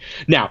screen.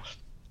 Now,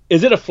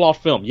 is it a flawed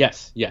film?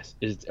 Yes,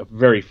 it's a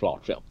very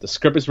flawed film. The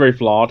script is very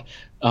flawed.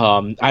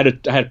 I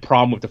had a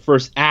problem with the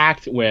first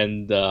act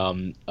when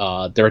the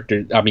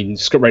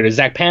scriptwriter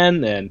Zach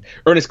Penn and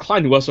Ernest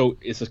Cline, who also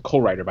is a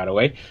co-writer, by the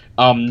way,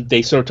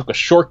 they sort of took a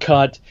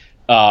shortcut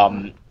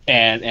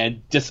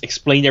and just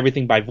explained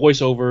everything by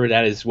voiceover.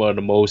 That is one of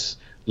the most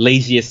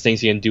laziest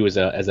things you can do as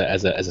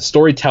a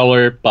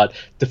storyteller. But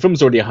the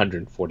film's already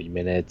 140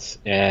 minutes,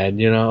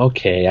 and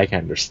okay, I can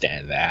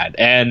understand that.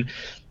 And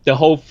the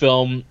whole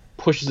film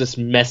pushes this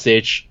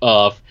message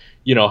of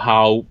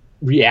how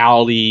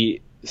reality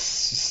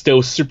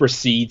still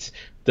supersedes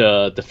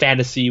the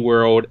fantasy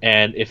world,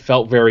 and it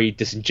felt very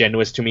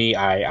disingenuous to me.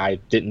 I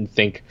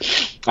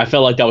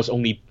felt like that was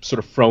only sort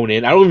of thrown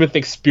in. I don't even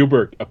think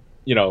Spielberg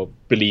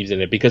believes in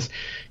it, because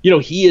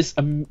he is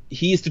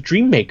the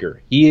dream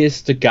maker. He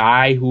is the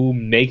guy who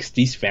makes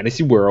these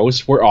fantasy worlds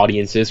for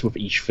audiences with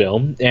each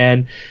film,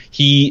 and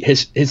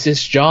it's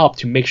his job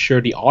to make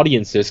sure the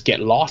audiences get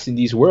lost in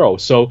these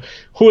worlds. So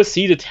who is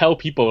he to tell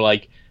people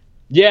like,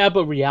 yeah,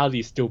 but reality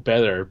is still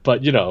better,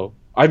 but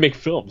I make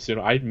films,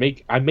 I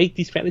make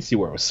these fantasy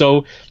worlds.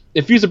 So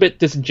it feels a bit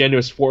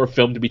disingenuous for a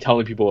film to be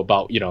telling people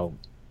about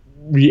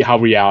how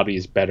reality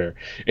is better,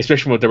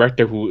 especially from a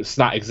director who is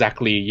not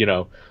exactly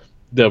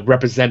the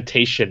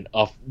representation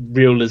of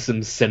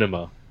realism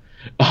cinema.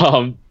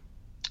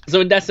 So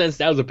in that sense,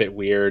 that was a bit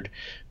weird.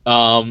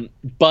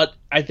 But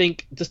I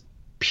think just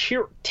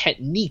pure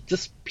technique,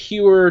 just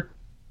pure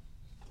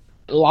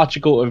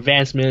logical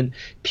advancement,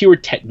 pure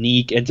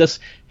technique, and just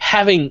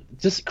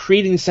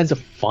creating a sense of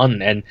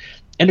fun and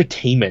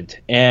entertainment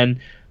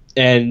and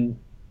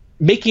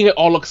making it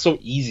all look so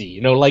easy,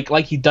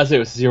 like he does it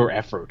with zero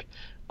effort.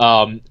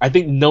 I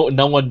think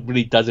no one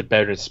really does it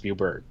better than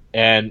Spielberg,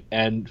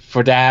 and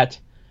for that,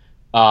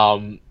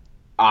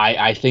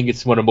 I think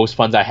it's one of the most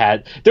fun I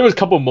had. There was a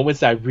couple of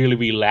moments that I really,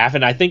 really laughed,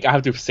 and I think I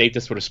have to save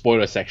this for the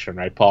spoiler section,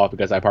 right, Paul?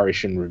 Because I probably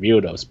shouldn't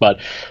review those, but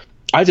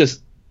I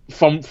just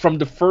from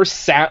the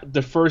first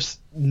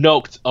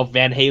note of the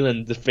Van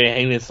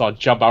Halen song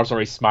 "Jump," I was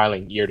already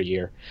smiling ear to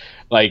ear.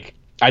 Like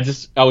I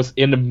was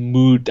in a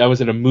mood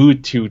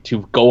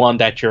to go on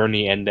that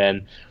journey, and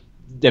then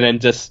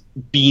just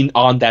being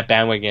on that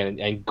bandwagon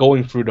and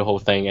going through the whole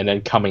thing and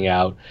then coming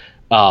out.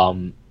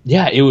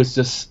 It was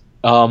just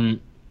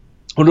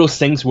one of those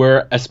things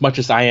where, as much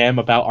as I am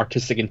about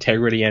artistic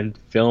integrity and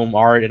film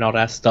art and all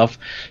that stuff,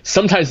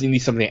 sometimes you need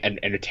something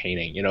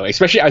entertaining,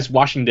 especially I was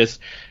watching this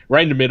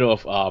right in the middle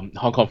of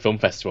Hong Kong Film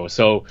Festival.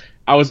 So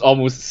I was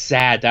almost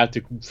sad to have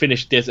to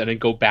finish this and then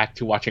go back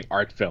to watching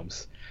art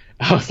films.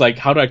 I was like,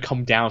 how do I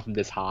come down from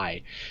this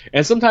high?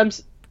 And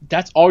sometimes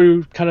that's all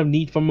you kind of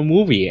need from a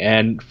movie.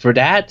 And for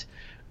that,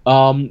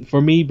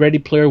 for me, Ready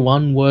Player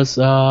One was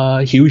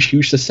a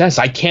huge success.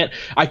 I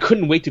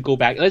couldn't wait to go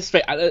back.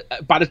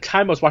 By the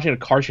time I was watching the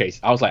car chase,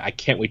 I was like, I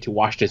can't wait to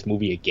watch this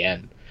movie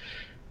again.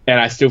 And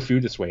I still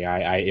feel this way.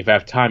 If I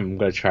have time, I'm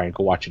going to try and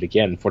go watch it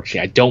again.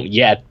 Unfortunately, I don't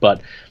yet,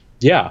 but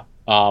yeah,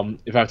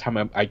 if I have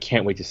time, I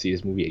can't wait to see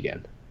this movie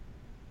again.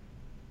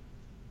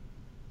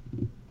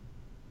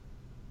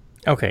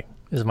 Okay,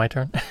 is it my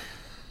turn?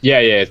 Yeah,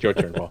 it's your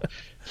turn, Paul.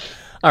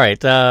 All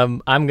right, I'm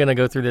going to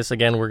go through this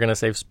again. We're going to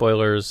save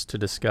spoilers to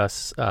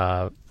discuss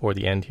for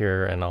the end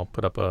here, and I'll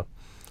put up a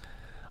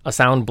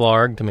sound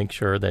blog to make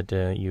sure that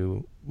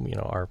you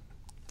are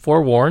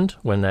forewarned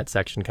when that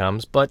section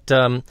comes. But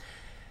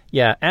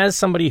as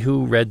somebody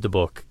who read the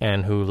book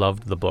and who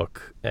loved the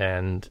book,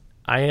 and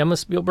I am a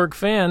Spielberg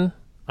fan,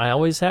 I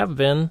always have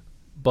been,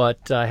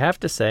 but I have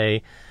to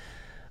say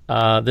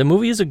the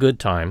movie is a good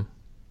time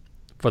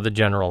for the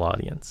general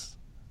audience.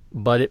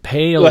 But it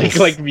pales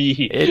like me.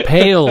 It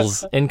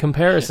pales in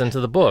comparison to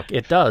the book.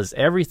 It does.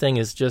 Everything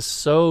is just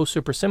so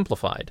super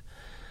simplified.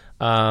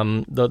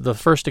 The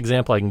first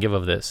example I can give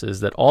of this is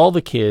that all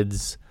the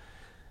kids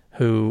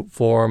who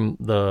form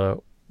the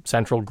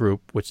central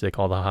group, which they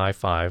call the High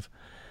Five,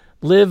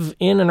 live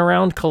in and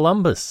around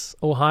Columbus,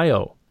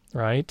 Ohio,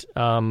 right?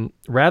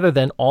 Rather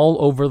than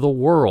all over the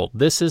world.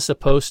 This is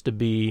supposed to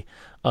be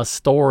a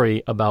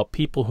story about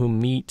people who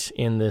meet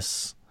in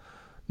this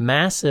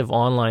massive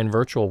online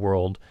virtual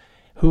world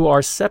who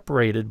are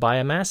separated by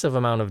a massive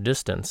amount of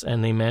distance,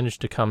 and they manage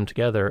to come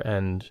together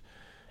and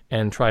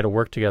try to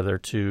work together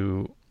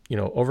to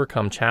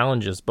overcome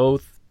challenges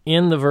both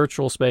in the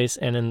virtual space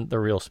and in the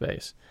real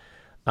space.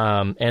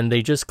 And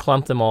they just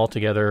clump them all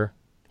together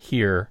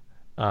here,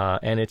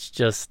 and it's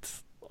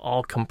just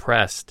all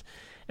compressed.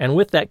 And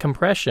with that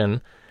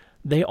compression,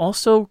 they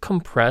also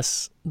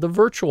compress the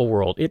virtual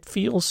world. It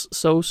feels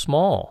so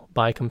small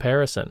by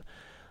comparison.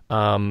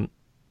 One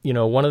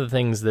of the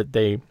things that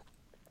they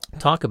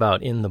talk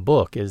about in the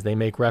book is they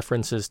make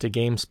references to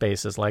game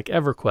spaces like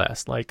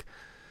EverQuest, like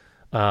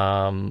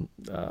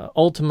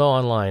Ultima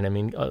Online. I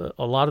mean,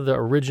 a lot of the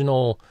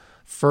original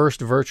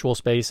first virtual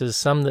spaces,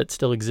 some that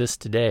still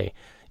exist today.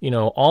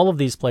 All of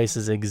these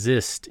places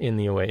exist in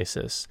the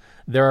Oasis.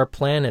 There are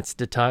planets,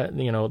 that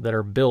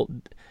are built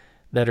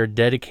that are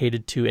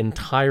dedicated to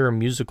entire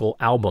musical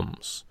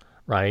albums,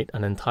 right?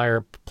 An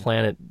entire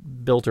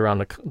planet built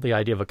around the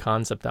idea of a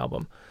concept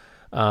album.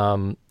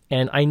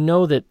 And I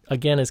know that,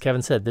 again, as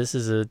Kevin said, this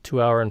is a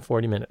 2-hour and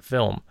 40-minute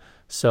film.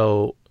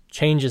 So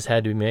changes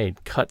had to be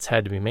made, cuts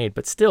had to be made.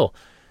 But still,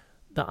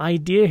 the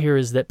idea here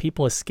is that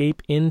people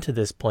escape into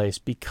this place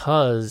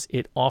because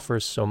it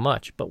offers so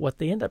much. But what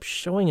they end up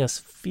showing us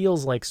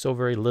feels like so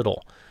very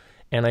little.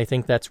 And I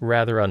think that's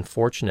rather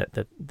unfortunate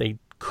that they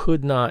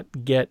could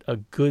not get a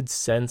good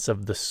sense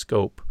of the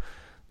scope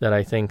that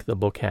I think the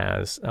book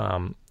has.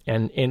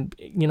 And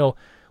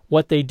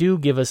what they do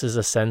give us is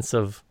a sense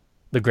of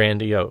the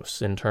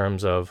grandiose in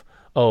terms of,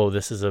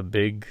 this is a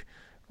big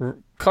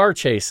car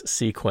chase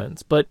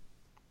sequence. But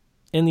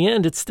in the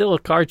end, it's still a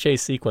car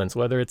chase sequence,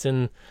 whether it's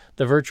in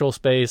the virtual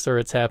space or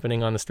it's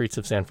happening on the streets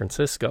of San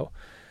Francisco.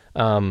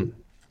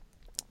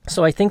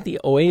 So I think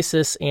the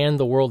Oasis and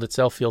the world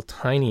itself feel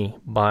tiny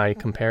by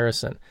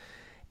comparison.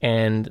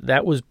 And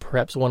that was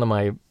perhaps one of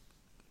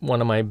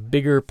my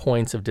bigger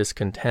points of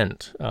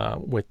discontent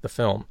with the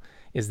film,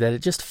 is that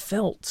it just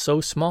felt so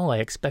small. I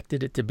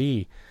expected it to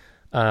be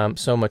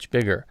so much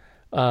bigger.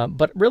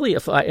 But really,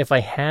 if I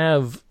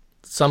have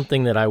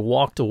something that I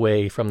walked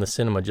away from the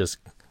cinema just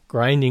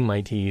grinding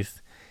my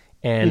teeth,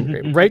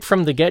 and right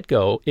from the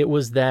get-go, it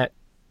was that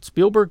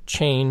Spielberg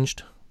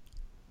changed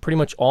pretty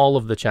much all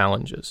of the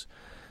challenges.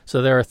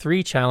 So there are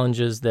 3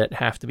 challenges that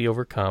have to be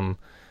overcome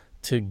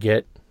to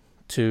get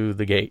to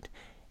the gate.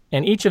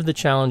 And each of the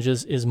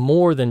challenges is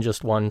more than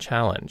just one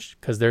challenge,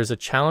 because there's a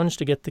challenge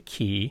to get the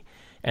key,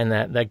 and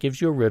that gives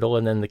you a riddle,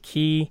 and then the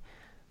key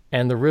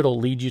and the riddle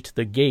lead you to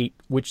the gate,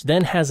 which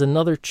then has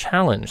another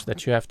challenge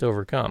that you have to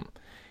overcome.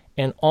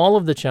 And all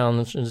of the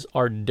challenges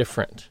are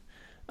different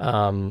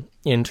in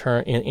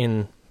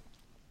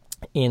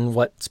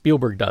what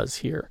Spielberg does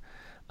here.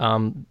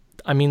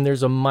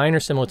 There's a minor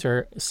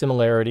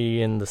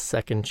similarity in the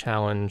second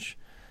challenge,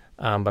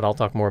 but I'll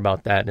talk more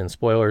about that in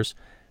spoilers.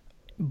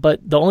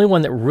 But the only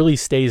one that really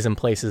stays in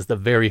place is the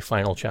very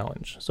final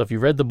challenge. So if you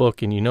read the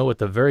book and you know what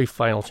the very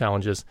final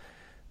challenge is,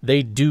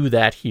 they do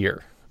that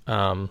here.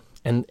 And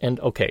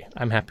okay,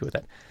 I'm happy with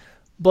that.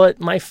 But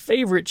my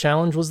favorite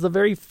challenge was the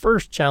very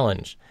first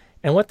challenge.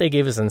 And what they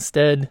gave us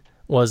instead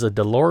was a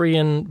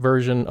DeLorean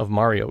version of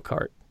Mario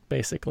Kart,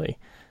 basically.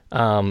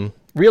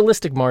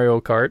 Realistic Mario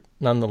Kart,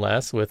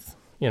 nonetheless, with,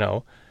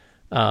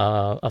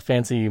 a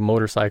fancy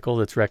motorcycle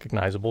that's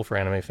recognizable for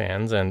anime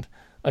fans and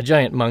a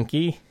giant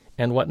monkey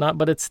and whatnot,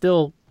 but it's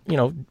still,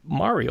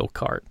 Mario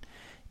Kart.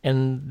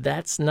 And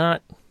that's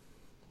not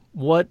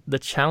what the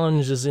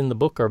challenges in the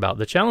book are about.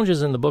 The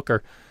challenges in the book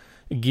are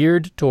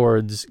geared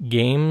towards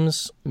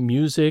games,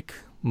 music,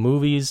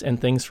 movies,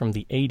 and things from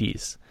the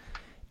 80s.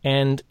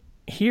 And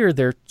here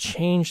they're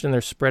changed and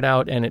they're spread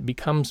out, and it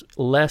becomes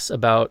less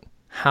about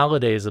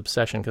Halliday's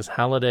obsession, because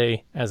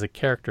Halliday, as a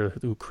character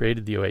who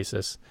created the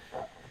Oasis,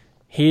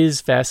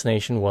 his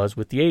fascination was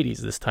with the 80s,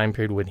 this time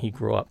period when he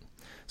grew up.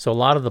 So a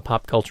lot of the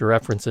pop culture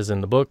references in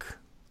the book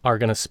are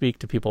going to speak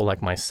to people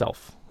like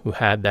myself, who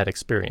had that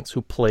experience,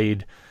 who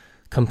played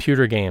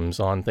computer games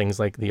on things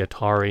like the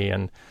Atari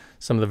and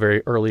some of the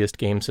very earliest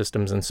game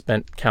systems, and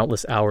spent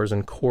countless hours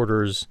and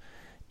quarters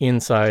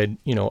inside,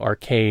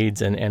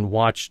 arcades, and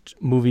watched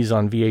movies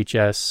on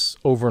VHS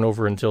over and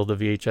over until the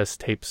VHS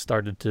tapes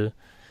started to,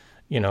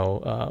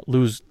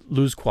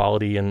 lose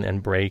quality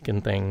and break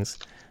and things.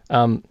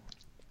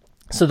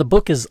 So the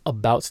book is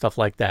about stuff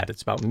like that.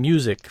 It's about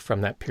music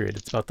from that period.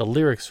 It's about the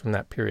lyrics from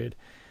that period,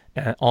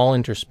 all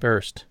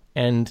interspersed.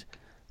 And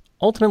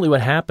ultimately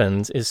what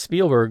happens is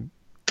Spielberg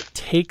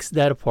takes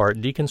that apart,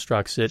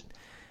 deconstructs it,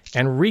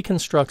 and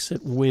reconstructs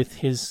it with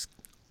his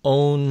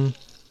own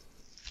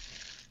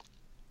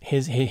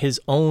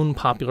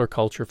popular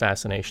culture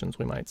fascinations,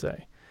 we might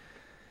say.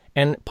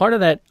 And part of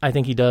that, I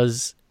think he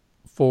does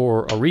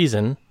for a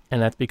reason,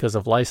 and that's because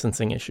of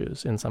licensing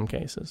issues in some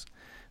cases.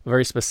 A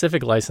very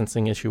specific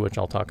licensing issue, which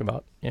I'll talk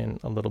about in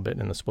a little bit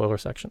in the spoiler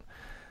section.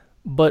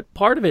 But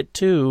part of it,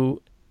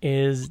 too,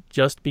 is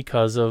just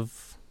because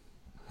of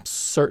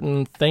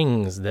certain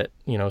things that,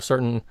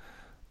 certain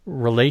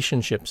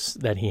relationships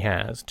that he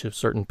has to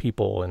certain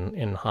people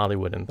in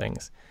Hollywood and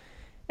things.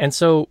 And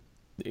so,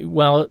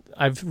 well,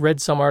 I've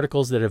read some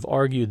articles that have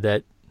argued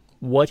that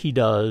what he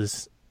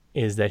does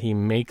is that he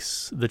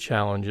makes the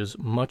challenges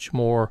much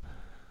more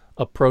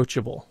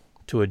approachable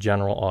to a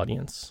general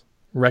audience,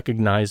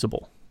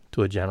 recognizable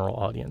to a general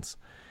audience.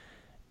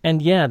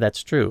 And yeah,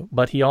 that's true,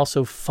 but he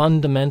also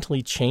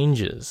fundamentally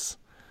changes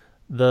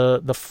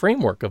the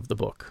framework of the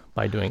book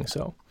by doing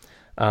so.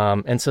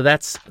 And so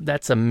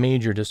that's a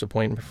major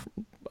disappointment.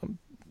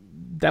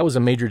 That was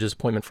a major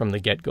disappointment from the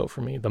get-go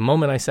for me. The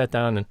moment I sat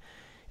down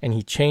and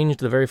he changed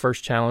the very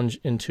first challenge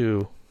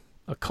into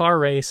a car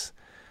race,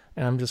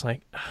 and I'm just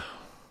like,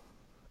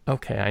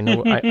 Okay, I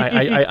know.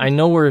 I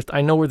know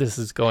where this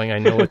is going. I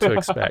know what to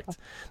expect.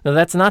 Now,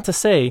 that's not to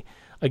say,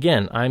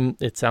 again,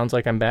 it sounds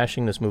like I'm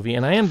bashing this movie,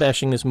 and I am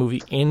bashing this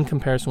movie in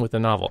comparison with the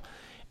novel.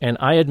 And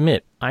I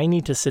admit, I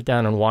need to sit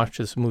down and watch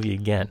this movie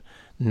again.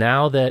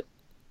 Now that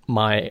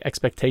my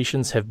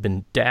expectations have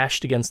been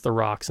dashed against the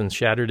rocks and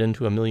shattered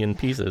into a million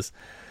pieces,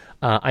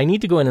 I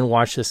need to go in and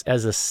watch this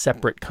as a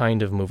separate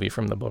kind of movie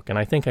from the book. And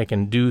I think I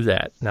can do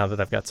that now that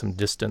I've got some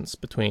distance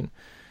between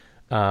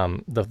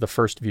the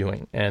first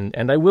viewing.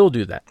 And I will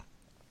do that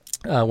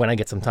when I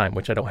get some time,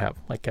 which I don't have,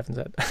 like Kevin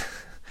said.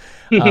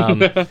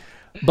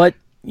 But,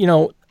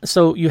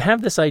 so you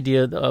have this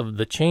idea of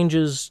the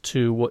changes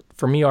to what,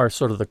 for me, are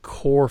sort of the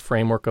core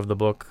framework of the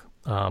book.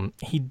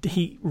 He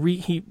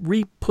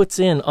puts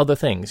in other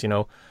things,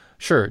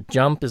 Sure,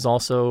 Jump is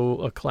also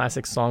a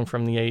classic song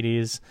from the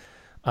 80s.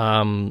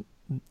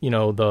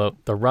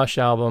 The Rush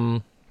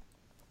album,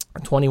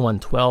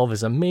 2112,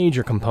 is a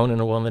major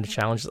component of one of the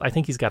challenges. I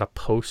think he's got a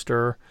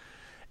poster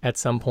at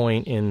some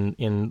point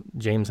in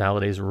James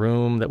Halliday's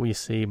room that we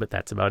see, but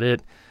that's about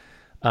it.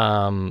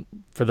 For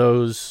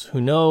those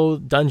who know,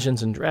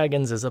 Dungeons and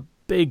Dragons is a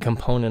big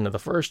component of the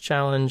first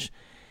challenge.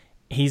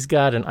 He's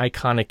got an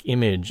iconic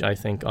image, I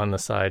think, on the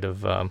side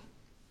of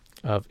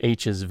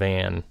H's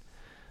van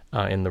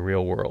in the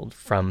real world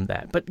from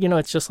that. But,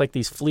 it's just like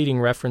these fleeting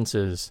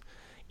references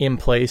in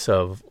place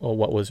of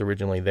what was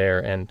originally there.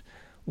 And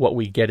what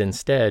we get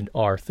instead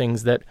are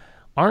things that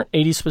aren't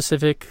 80s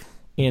specific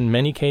in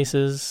many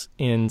cases.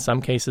 In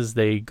some cases,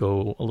 they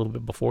go a little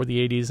bit before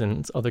the 80s. And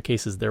in other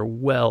cases, they're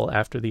well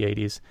after the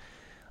 80s.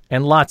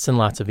 And lots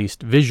of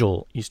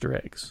visual Easter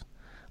eggs,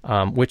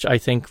 which I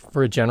think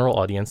for a general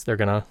audience, they're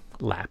going to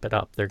lap it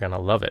up. They're going to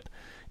love it.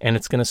 And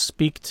it's going to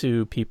speak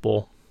to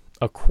people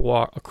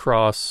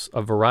across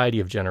a variety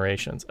of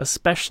generations,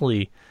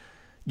 especially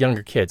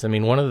younger kids. I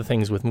mean, one of the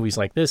things with movies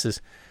like this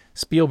is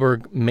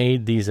Spielberg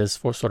made these as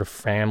for sort of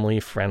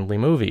family-friendly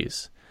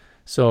movies.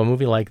 So a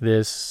movie like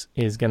this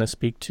is going to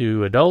speak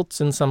to adults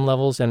in some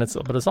levels,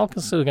 but it's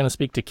also going to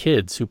speak to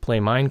kids who play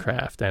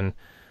Minecraft and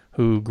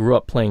who grew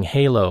up playing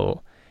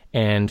Halo,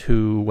 and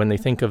who, when they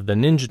think of the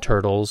Ninja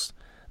Turtles,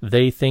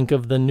 they think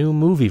of the new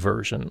movie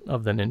version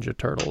of the Ninja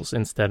Turtles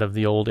instead of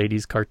the old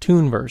 80s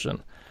cartoon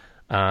version,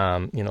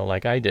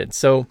 like I did.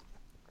 So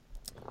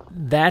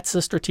that's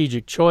a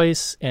strategic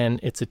choice, and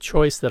it's a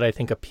choice that I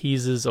think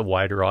appeases a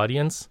wider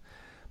audience.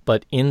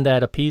 But in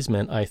that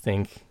appeasement, I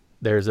think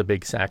there's a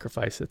big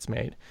sacrifice that's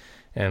made.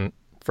 And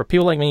for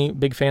people like me,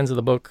 big fans of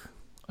the book,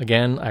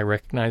 again, I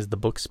recognize the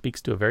book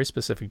speaks to a very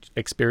specific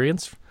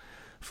experience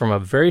from a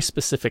very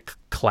specific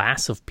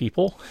class of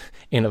people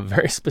in a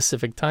very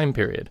specific time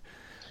period,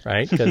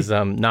 right? Because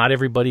not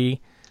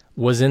everybody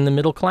was in the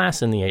middle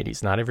class in the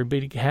 80s. Not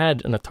everybody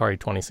had an Atari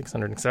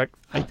 2600. In fact,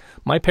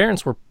 my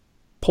parents were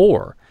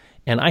poor,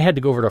 and I had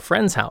to go over to a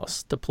friend's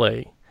house to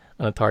play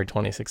an Atari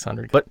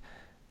 2600. But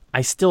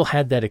I still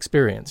had that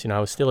experience. I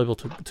was still able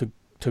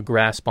to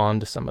grasp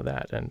onto some of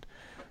that. And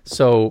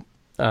so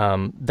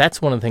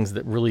that's one of the things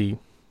that really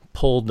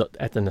pulled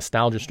at the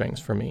nostalgia strings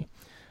for me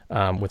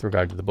with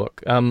regard to the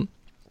book.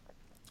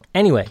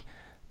 Anyway,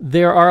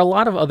 there are a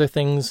lot of other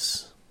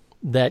things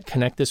that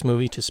connect this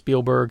movie to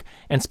Spielberg,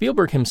 and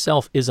Spielberg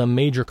himself is a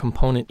major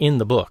component in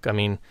the book. I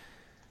mean,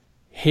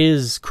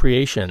 his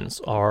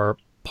creations are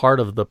part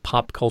of the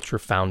pop culture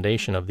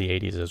foundation of the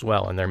 80s as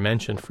well, and they're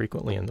mentioned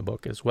frequently in the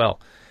book as well.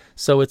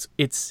 So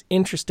it's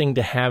interesting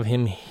to have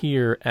him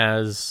here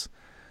as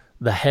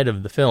the head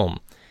of the film.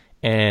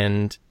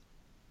 And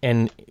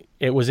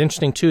it was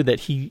interesting, too,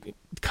 that he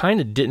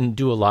kind of didn't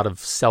do a lot of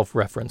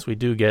self-reference. We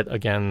do get,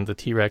 again, the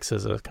T-Rex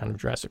as a kind of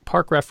Jurassic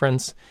Park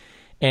reference,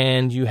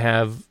 and you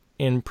have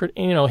him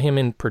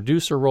in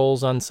producer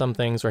roles on some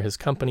things, or his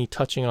company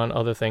touching on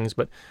other things.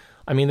 But,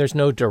 I mean, there's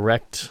no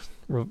direct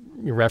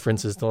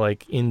references to,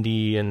 like,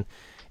 indie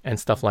and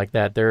stuff like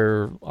that.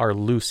 There are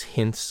loose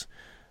hints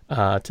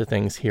to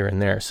things here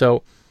and there.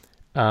 So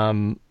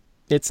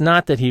it's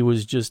not that he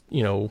was just,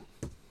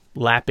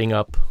 lapping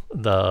up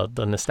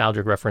the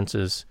nostalgic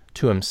references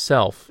to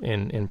himself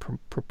in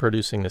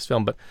producing this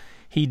film, but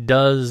he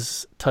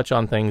does touch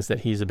on things that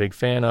he's a big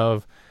fan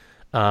of,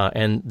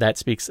 and that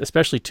speaks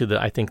especially to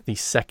the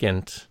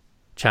second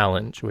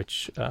challenge,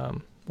 which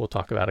we'll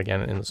talk about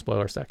again in the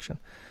spoiler section.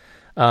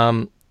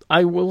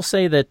 I will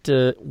say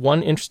that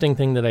one interesting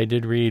thing that I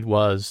did read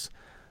was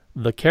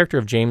the character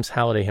of James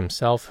Halliday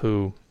himself,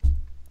 who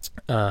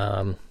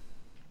the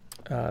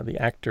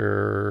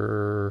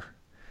actor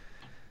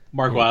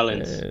Mark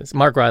Rylance.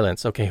 Mark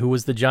Rylance, okay, who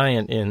was the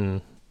giant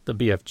in the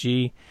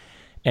BFG,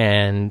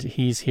 and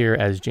he's here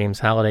as James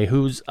Halliday,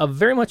 who's a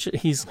very much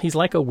he's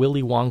like a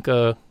Willy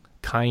Wonka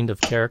kind of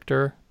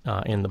character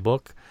in the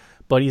book,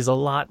 but he's a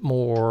lot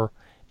more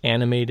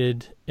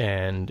animated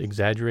and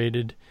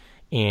exaggerated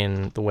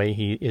in the way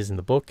he is in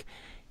the book.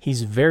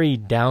 He's very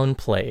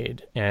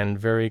downplayed and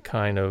very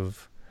kind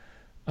of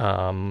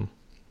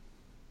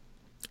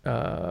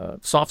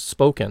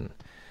soft-spoken,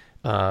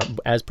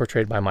 as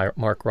portrayed by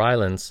Mark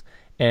Rylance.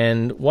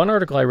 And one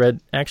article I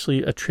read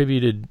actually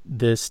attributed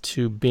this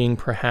to being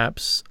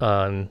perhaps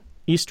an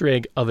Easter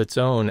egg of its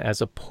own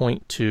as a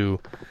point to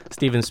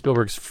Steven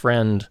Spielberg's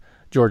friend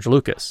George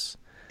Lucas,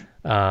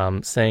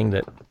 saying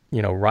that,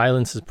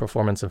 Rylance's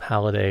performance of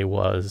Halliday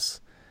was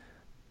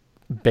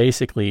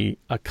basically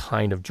a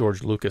kind of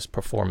George Lucas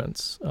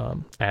performance,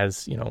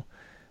 as,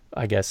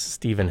 I guess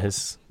Steven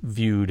has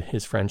viewed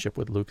his friendship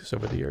with Lucas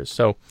over the years.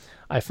 So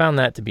I found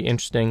that to be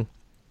interesting.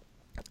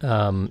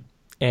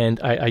 And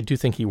I do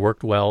think he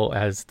worked well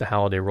as the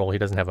Halliday role. He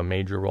doesn't have a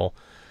major role.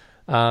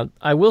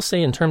 I will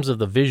say in terms of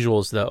the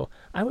visuals, though,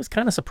 I was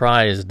kind of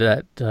surprised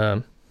that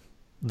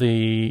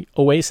the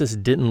Oasis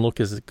didn't look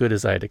as good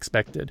as I had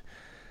expected.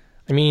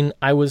 I mean,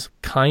 I was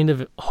kind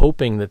of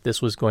hoping that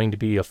this was going to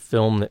be a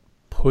film that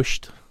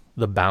pushed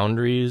the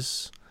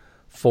boundaries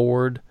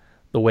forward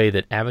the way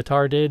that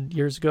Avatar did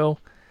years ago.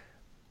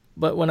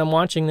 But when I'm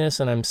watching this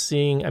and I'm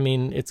seeing, I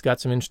mean, it's got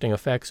some interesting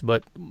effects,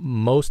 but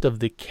most of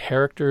the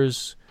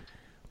characters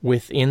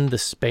within the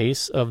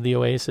space of the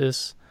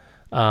Oasis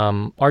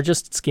are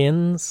just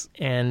skins.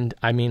 And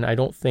I mean, I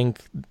don't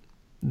think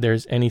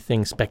there's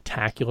anything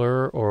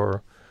spectacular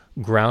or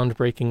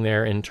groundbreaking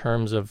there in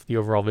terms of the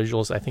overall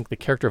visuals. I think the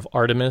character of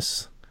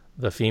Artemis,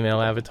 the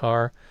female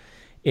Avatar,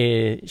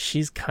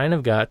 she's kind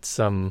of got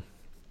some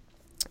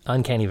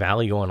uncanny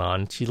valley going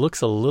on. She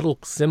looks a little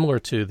similar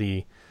to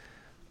the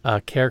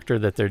character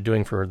that they're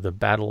doing for the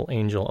Battle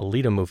Angel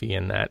Alita movie,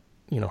 in that,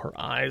 her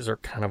eyes are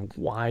kind of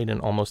wide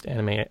and almost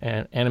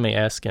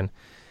anime-esque, and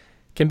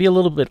can be a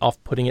little bit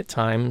off-putting at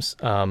times.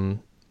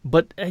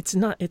 But it's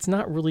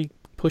not really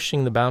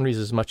pushing the boundaries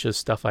as much as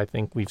stuff I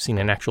think we've seen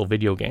in actual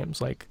video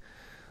games, like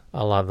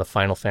a lot of the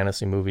Final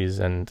Fantasy movies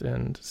and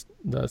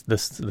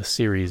the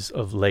series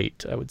of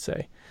late, I would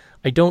say.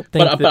 I don't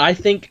think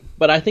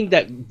but I think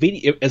that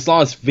video, as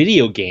long as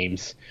video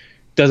games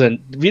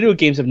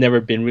have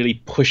never been really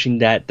pushing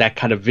that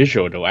kind of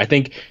visual, though. I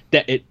think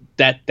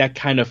that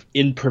kind of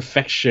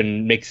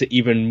imperfection makes it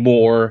even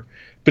more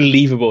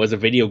believable as a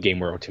video game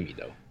world to me,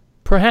 though.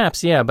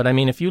 Perhaps, yeah, but I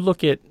mean, if you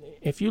look at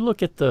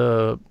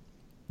the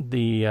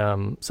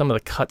some of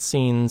the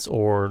cutscenes,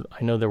 or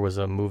I know there was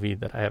a movie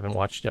that I haven't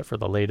watched yet for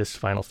the latest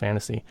Final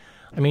Fantasy.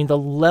 I mean, the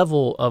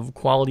level of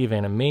quality of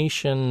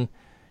animation,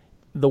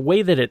 the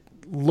way that it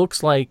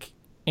looks like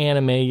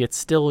anime, you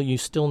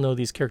still know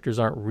these characters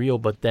aren't real,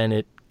 but then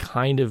it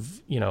kind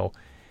of,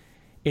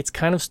 it's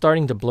kind of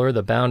starting to blur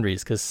the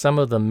boundaries, because some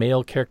of the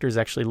male characters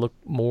actually look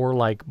more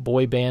like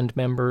boy band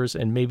members,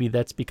 and maybe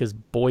that's because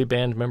boy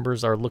band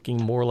members are looking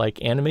more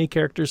like anime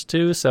characters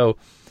too. So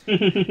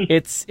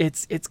it's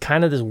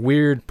kind of this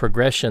weird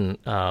progression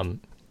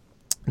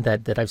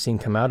that I've seen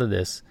come out of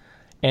this,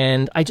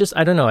 and I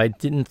don't know. I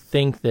didn't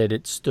think that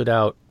it stood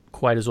out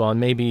quite as well, and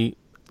maybe,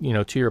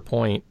 to your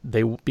point,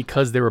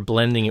 because they were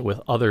blending it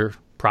with other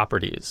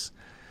properties,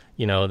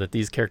 that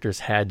these characters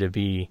had to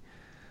be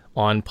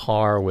on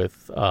par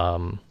with,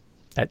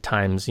 at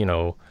times,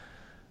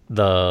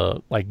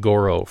 the like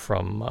Goro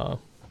from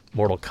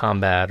Mortal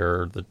Kombat,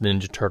 or the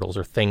Ninja Turtles,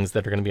 or things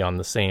that are going to be on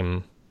the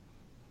same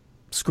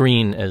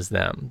screen as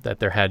them, that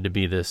there had to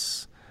be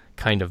this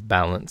kind of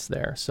balance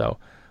there. So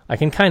I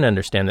can kind of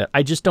understand that.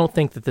 I just don't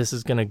think that this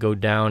is going to go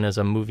down as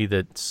a movie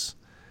that's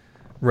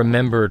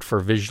remembered for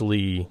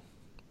visually,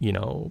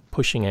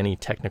 pushing any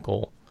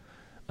technical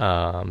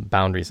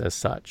boundaries as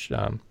such.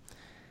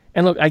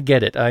 And look, I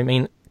get it. I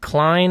mean,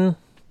 Cline,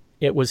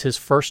 it was his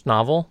first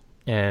novel,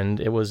 and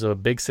it was a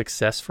big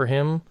success for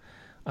him.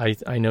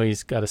 I know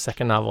he's got a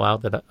second novel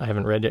out that I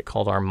haven't read yet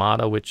called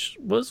Armada, which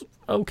was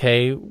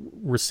okay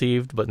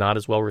received, but not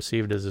as well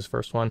received as his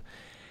first one.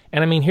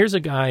 And I mean, here's a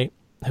guy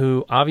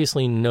who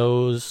obviously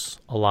knows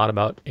a lot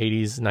about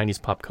 80s,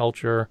 90s pop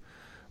culture,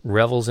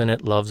 revels in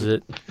it, loves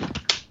it,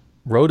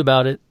 wrote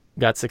about it,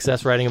 got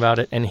success writing about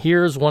it, and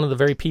here's one of the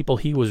very people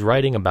he was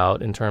writing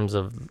about in terms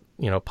of,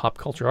 pop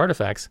culture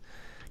artifacts,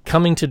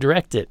 coming to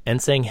direct it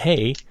and saying,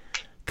 hey,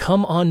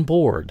 come on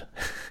board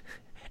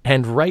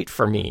and write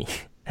for me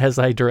as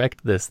I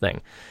direct this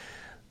thing.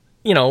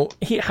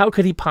 How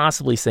could he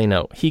possibly say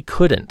no? He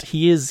couldn't.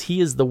 He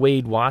is the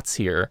Wade Watts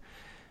here,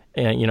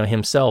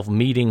 himself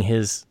meeting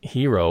his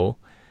hero,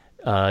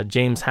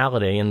 James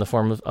Halliday, in the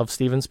form of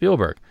Steven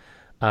Spielberg.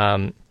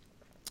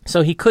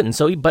 So he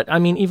couldn't. But I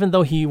mean, even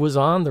though he was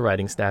on the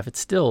writing staff,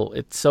 it's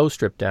so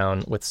stripped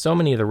down with so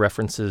many of the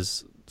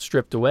references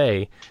stripped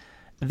away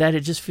that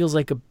it just feels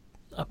like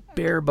a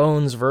bare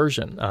bones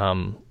version.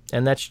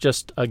 And that's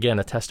just, again,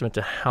 a testament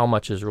to how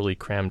much is really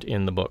crammed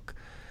in the book.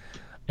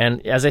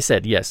 And as I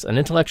said, yes, an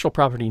intellectual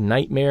property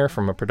nightmare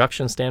from a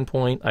production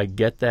standpoint. I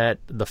get that.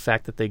 The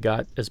fact that they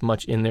got as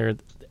much in there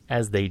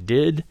as they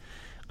did,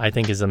 I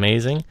think, is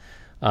amazing.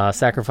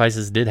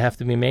 Sacrifices did have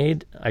to be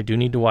made. I do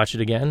need to watch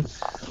it again.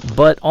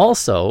 But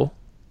also,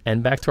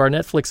 and back to our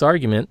Netflix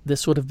argument,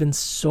 this would have been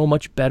so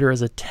much better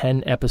as a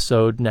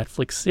 10-episode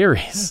Netflix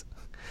series.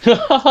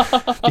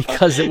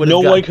 Because it would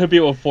have one could be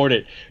able to afford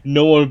it.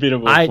 No one would be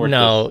able to afford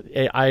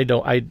it. I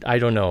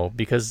don't know,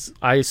 because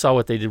I saw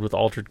what they did with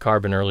Altered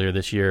Carbon earlier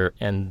this year,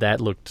 and that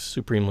looked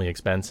supremely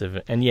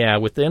expensive. And yeah,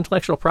 with the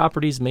intellectual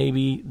properties,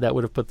 maybe that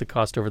would have put the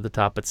cost over the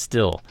top, but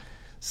still,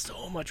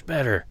 so much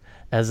better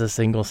as a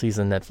single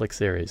season Netflix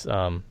series.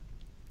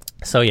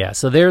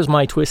 So there's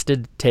my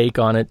twisted take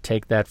on it.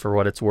 Take that for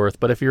what it's worth.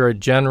 But if you're a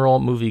general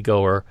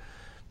moviegoer,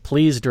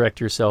 please direct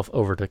yourself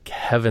over to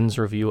Kevin's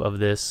review of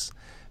this,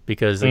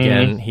 because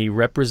again, he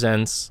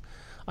represents,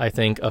 I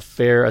think, a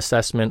fair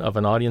assessment of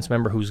an audience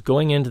member who's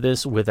going into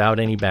this without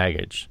any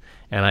baggage.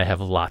 And I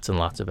have lots and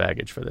lots of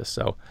baggage for this.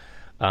 So,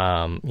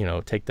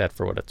 take that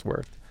for what it's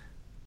worth.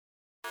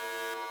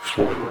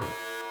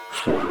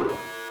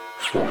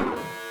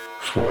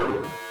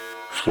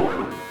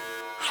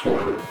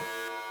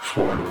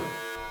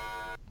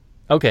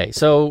 Okay,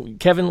 so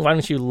Kevin, why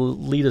don't you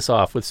lead us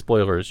off with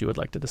spoilers you would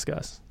like to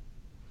discuss?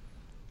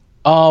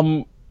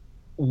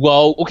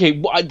 Well,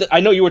 okay, I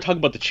know you were talking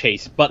about the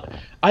chase, but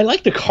I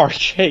like the car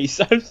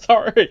chase. I'm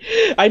sorry.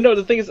 I know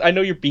the thing is, I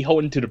know you're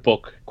beholden to the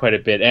book quite a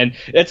bit, and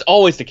it's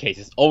always the case.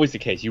 It's always the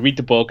case. You read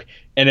the book,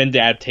 and then the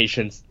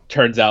adaptation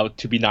turns out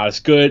to be not as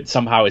good.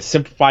 Somehow it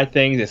simplified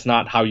things. It's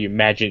not how you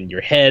imagine in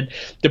your head.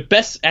 The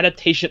best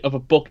adaptation of a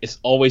book is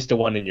always the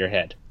one in your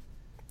head.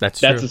 That's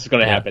true. What's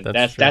going to happen.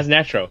 That's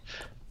natural.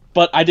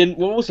 But I didn't.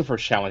 What was the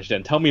first challenge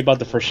then? Tell me about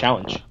the first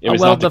challenge. It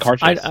was not the car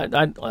chase.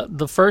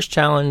 The first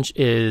challenge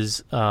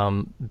is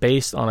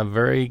based on a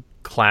very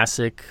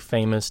classic,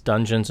 famous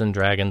Dungeons and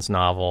Dragons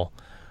novel,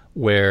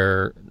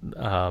 where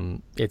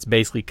it's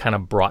basically kind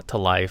of brought to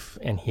life,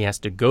 and he has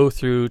to go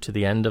through to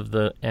the end of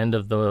the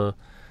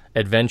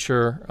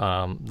adventure,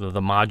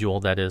 the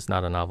module that is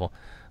not a novel,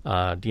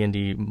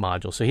 D&D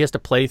module. So he has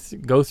to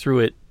go through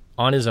it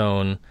on his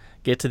own,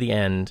 get to the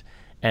end,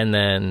 and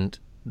then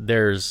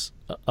there's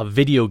a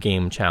video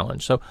game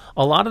challenge. So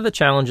a lot of the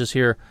challenges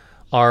here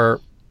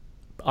are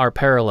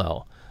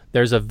parallel.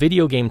 There's a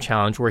video game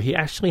challenge where he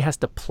actually has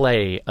to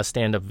play a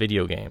stand-up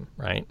video game,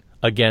 right,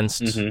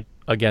 against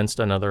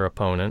another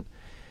opponent.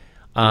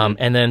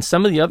 And then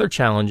some of the other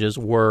challenges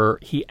were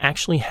he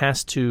actually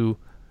has to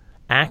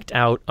act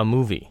out a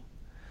movie,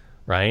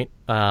 right?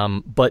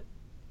 But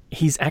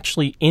he's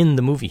actually in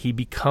the movie. He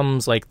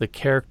becomes like the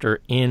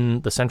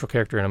central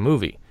character in a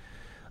movie.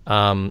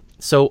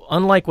 So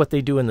unlike what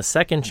they do in the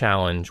second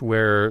challenge,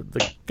 where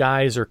the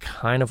guys are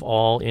kind of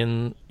all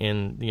in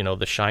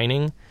The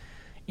Shining,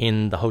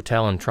 in the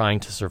hotel and trying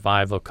to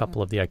survive a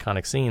couple of the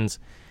iconic scenes,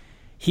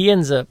 he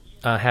ends up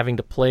having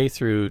to play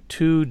through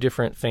two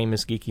different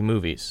famous geeky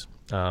movies.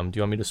 Do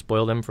you want me to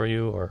spoil them for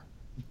you, or?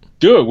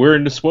 Do it. We're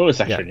in the spoiler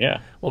section.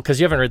 Yeah. Well, because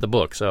you haven't read the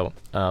book, so.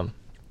 No,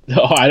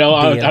 I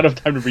don't have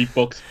time to read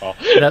books, Paul.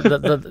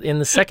 In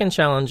the second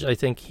challenge, I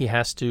think he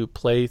has to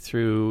play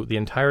through the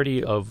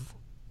entirety of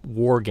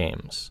War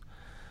Games.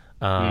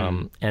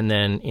 And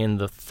then in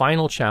the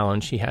final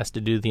challenge, he has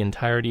to do the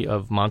entirety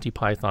of Monty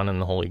Python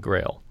and the Holy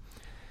Grail.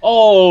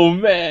 Oh,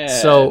 man.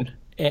 So,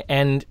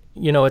 and,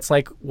 it's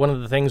like one of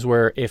the things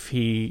where if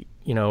he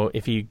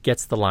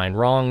gets the line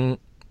wrong,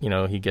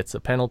 he gets a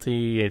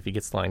penalty. If he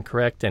gets the line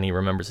correct and he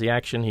remembers the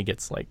action, he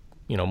gets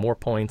more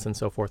points and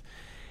so forth.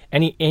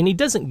 And he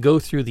doesn't go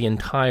through the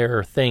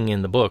entire thing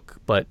in the book,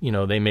 but,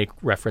 they make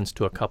reference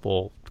to a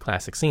couple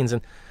classic scenes.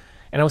 And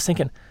I was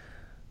thinking,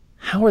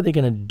 how are they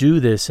going to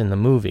do this in the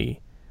movie?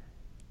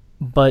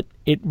 But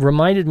it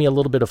reminded me a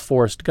little bit of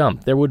Forrest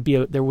Gump. There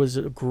was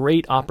a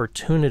great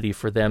opportunity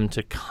for them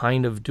to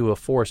kind of do a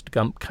Forrest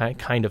Gump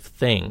kind of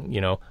thing,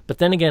 But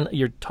then again,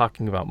 you're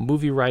talking about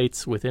movie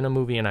rights within a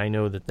movie, and I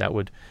know that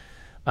would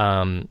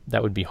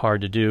be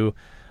hard to do.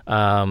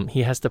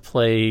 He has to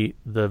play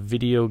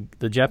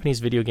the Japanese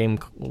video game,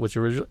 which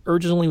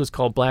originally was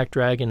called Black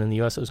Dragon. In the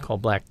U.S., it was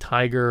called Black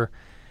Tiger.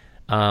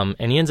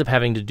 And he ends up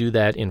having to do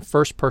that in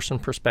first-person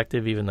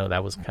perspective, even though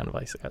that was kind of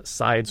like a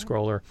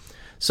side-scroller.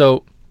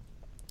 So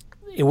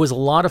it was a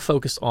lot of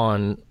focus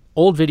on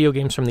old video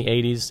games from the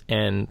 80s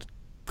and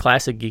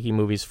classic geeky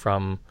movies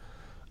from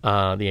the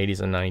 80s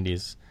and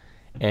 90s.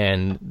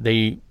 And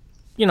they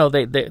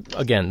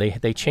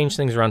changed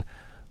things around.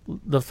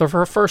 The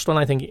first one,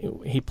 I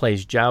think he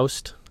plays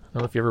Joust. I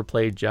don't know if you ever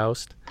played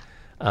Joust.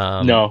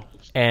 No.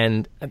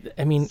 And,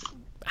 I mean,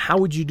 how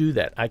would you do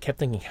that? I kept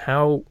thinking,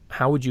 how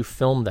would you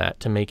film that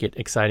to make it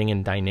exciting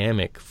and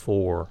dynamic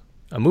for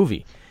a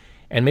movie?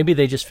 And maybe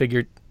they just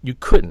figured you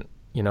couldn't.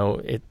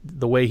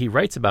 The way he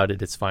writes about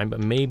it, it's fine, but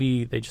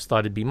maybe they just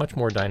thought it'd be much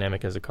more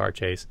dynamic as a car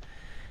chase.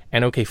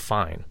 And okay,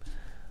 fine.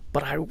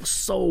 But I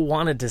so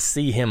wanted to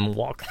see him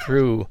walk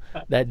through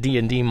that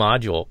D&D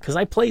module, because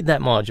I played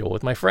that module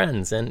with my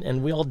friends,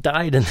 and we all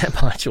died in that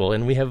module,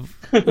 and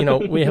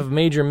we have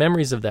major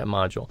memories of that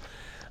module.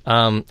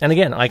 And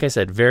again, like I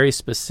said, very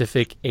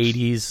specific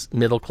 80s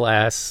middle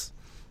class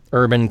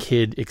urban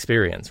kid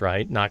experience,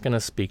 right? Not going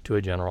to speak to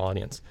a general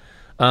audience.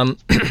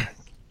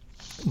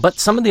 But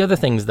some of the other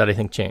things that I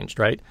think changed,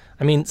 right?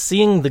 I mean,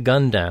 seeing the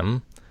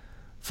Gundam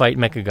fight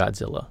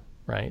Mechagodzilla,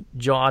 right?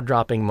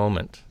 Jaw-dropping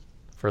moment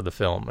for the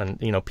film,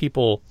 and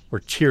people were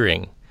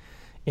cheering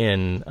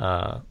in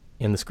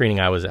the screening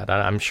I was at.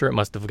 I'm sure it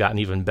must have gotten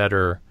even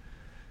better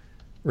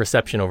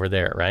reception over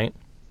there, right?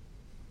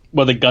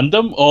 Well, the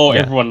Gundam? Oh, yeah.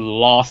 Everyone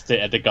lost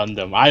it at the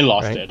Gundam. I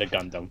lost it at the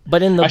Gundam.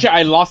 But actually,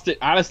 I lost it.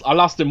 I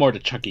lost it more to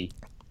Chucky.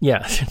 Yeah,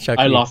 Chucky.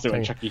 I lost it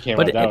when Chucky came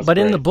out. But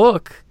in the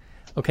book,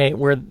 Okay,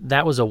 where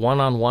that was a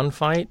 1-on-1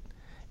 fight,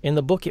 in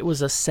the book it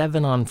was a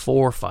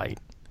 7-on-4 fight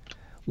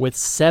with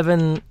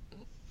 7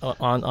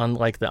 on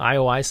like the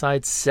IOI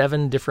side,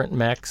 7 different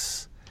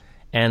mechs,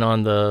 and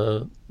on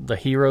the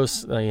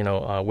heroes,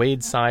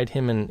 Wade's side,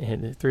 him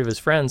and 3 of his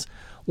friends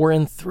were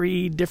in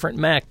 3 different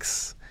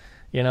mechs.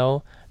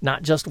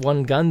 Not just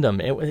one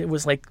Gundam.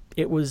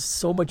 It was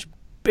so much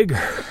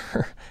bigger.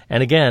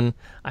 And again,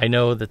 I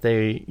know that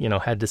they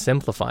had to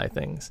simplify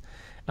things.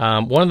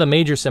 One of the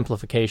major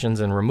simplifications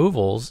and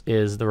removals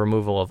is the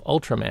removal of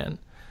Ultraman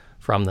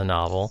from the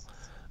novel,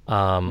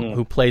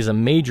 who plays a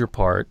major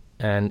part.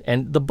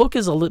 And the book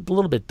is a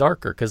little bit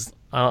darker, because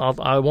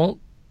I won't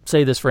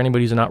say this for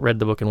anybody who's not read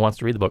the book and wants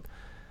to read the book.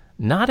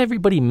 Not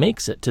everybody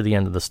makes it to the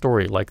end of the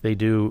story like they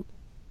do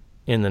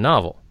in the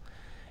novel.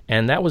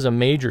 And that was a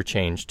major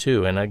change,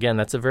 too. And again,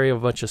 that's a very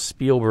much a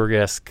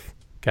Spielberg-esque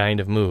kind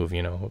of move,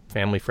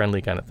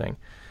 family-friendly kind of thing.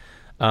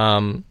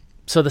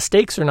 So the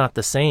stakes are not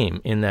the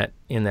same in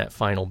that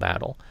final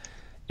battle.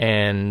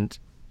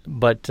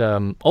 But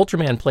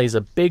Ultraman plays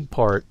a big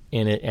part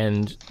in it.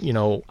 And,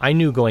 I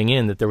knew going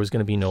in that there was going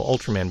to be no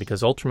Ultraman,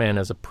 because Ultraman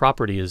as a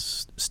property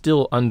is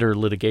still under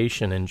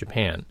litigation in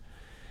Japan.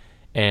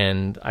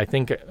 And I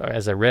think,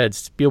 as I read,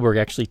 Spielberg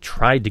actually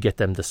tried to get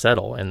them to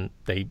settle, and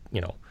they,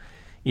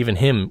 even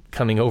him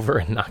coming over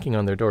and knocking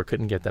on their door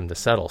couldn't get them to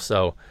settle.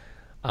 So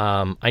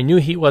I knew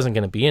he wasn't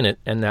going to be in it,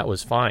 and that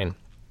was fine.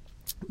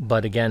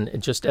 But again,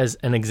 just as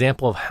an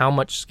example of how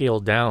much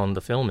scaled down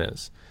the film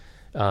is,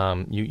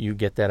 you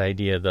get that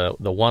idea. The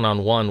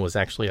 1-on-1 was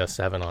actually a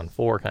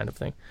 7-on-4 kind of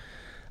thing.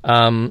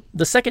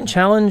 The second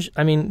challenge,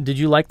 did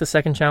you like the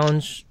second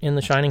challenge in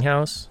The Shining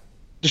House?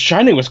 The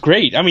Shining was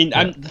great.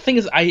 The thing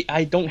is,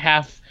 I don't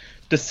have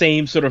the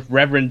same sort of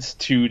reverence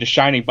to The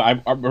Shining,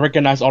 but I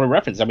recognize all the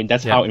references.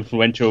 That's how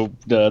influential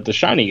the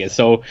Shining is.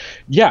 So,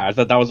 yeah, I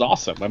thought that was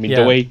awesome.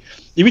 The way,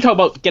 if we talk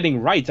about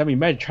getting rights,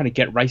 imagine trying to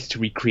get rights to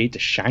recreate The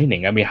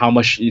Shining. How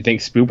much do you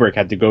think Spielberg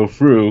had to go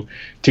through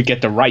to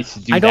get the rights to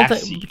do that? I don't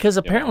think, because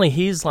apparently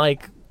he's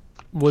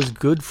was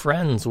good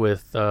friends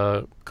with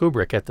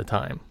Kubrick at the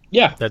time.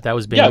 Yeah, that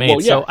was being made.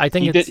 Well, yeah. So I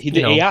think he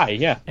did AI.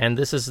 Yeah, and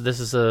this is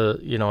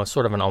a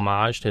sort of an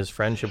homage to his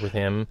friendship with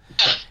him,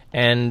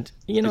 and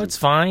it's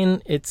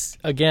fine. It's,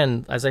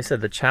 again, as I said,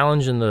 the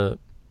challenge in the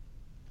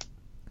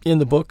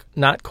book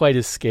not quite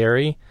as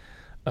scary,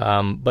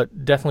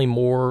 but definitely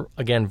more,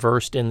 again,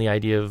 versed in the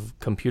idea of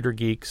computer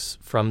geeks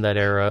from that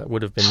era. It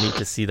would have been neat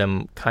to see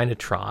them kind of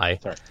try.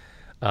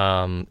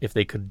 If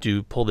they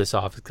could pull this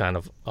off as kind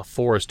of a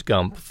Forrest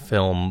Gump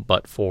film,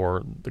 but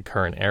for the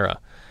current era.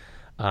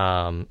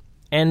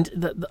 And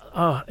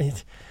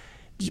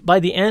by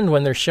the end,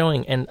 when they're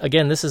showing, and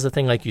again, this is the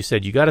thing, like you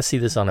said, you got to see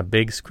this on a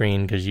big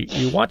screen, because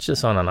you watch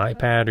this on an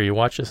iPad or you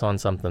watch this on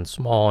something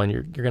small, and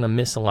you're going to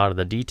miss a lot of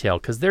the detail,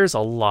 because there's a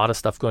lot of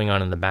stuff going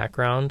on in the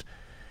background.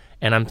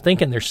 And I'm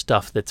thinking there's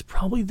stuff that's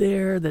probably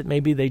there that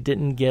maybe they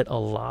didn't get a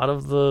lot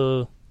of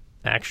the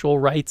actual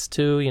rights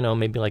to,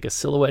 maybe like a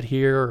silhouette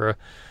here or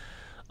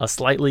a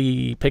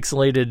slightly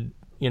pixelated,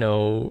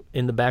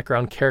 in the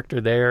background character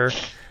there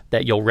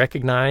that you'll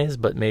recognize,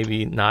 but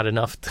maybe not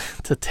enough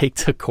to take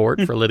to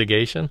court for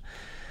litigation.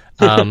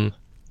 But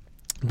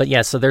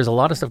yeah, so there's a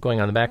lot of stuff going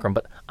on in the background,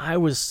 but I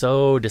was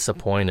so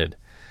disappointed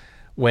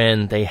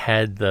when they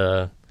had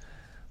the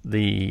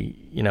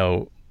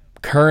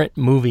current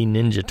movie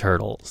Ninja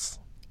Turtles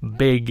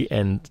big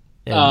and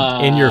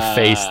in your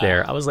face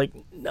there. I was like,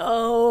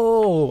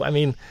 no.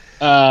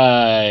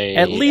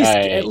 At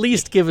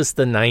least give us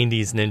the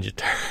 90s Ninja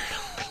Turtles.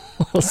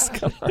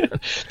 Come on.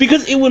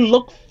 Because it would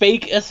look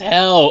fake as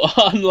hell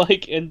on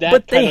in that.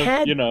 But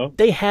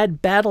they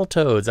had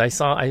Battletoads.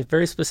 I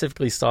very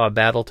specifically saw a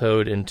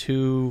Battletoad in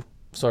 2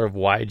 sort of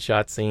wide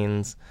shot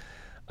scenes.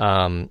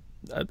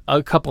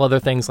 A couple other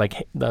things,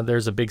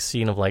 there's a big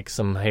scene of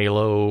some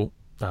Halo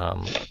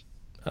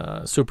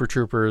Super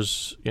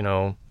Troopers,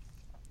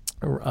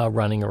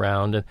 running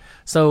around. And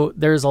so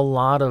there's a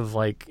lot of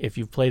if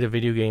you've played a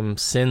video game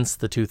since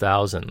the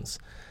 2000s,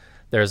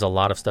 there's a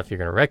lot of stuff you're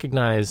going to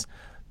recognize.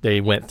 They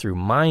went through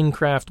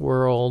Minecraft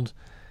World,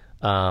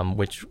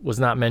 which was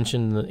not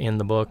mentioned in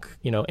the book.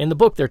 In the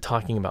book, they're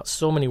talking about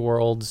so many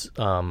worlds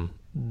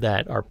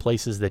that are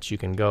places that you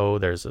can go.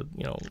 There's a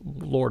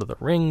Lord of the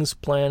Rings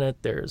planet.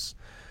 There's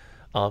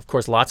of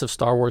course lots of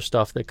Star Wars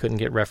stuff that couldn't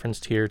get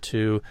referenced here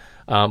too.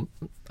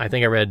 I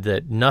think I read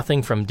that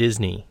nothing from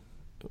Disney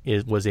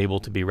was able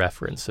to be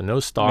referenced. So no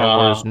Star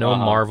Wars, no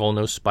Marvel,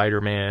 no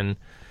Spider-Man.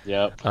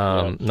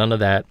 None of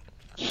that.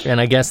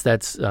 And I guess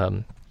that's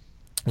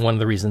one of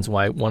the reasons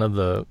why one of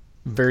the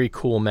very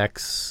cool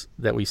mechs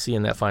that we see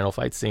in that final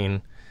fight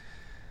scene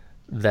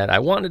that I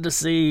wanted to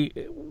see,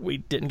 we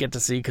didn't get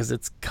to see, because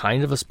it's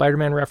kind of a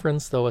Spider-Man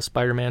reference, though a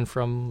Spider-Man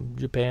from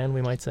Japan,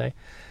 we might say.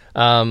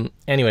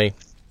 Anyway,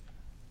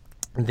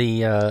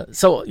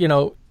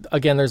 so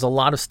again, there's a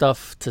lot of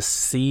stuff to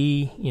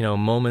see,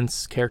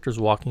 moments, characters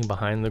walking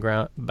behind the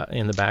ground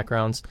in the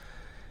backgrounds.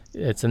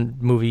 It's a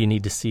movie you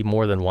need to see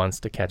more than once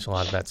to catch a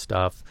lot of that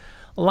stuff.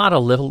 A lot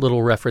of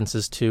little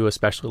references too,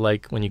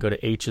 especially when you go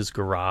to H's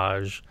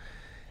garage,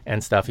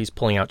 and stuff. He's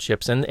pulling out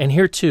ships, and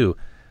here too,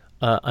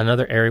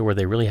 another area where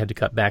they really had to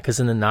cut back, because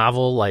in the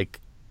novel,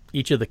 like,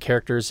 each of the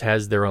characters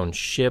has their own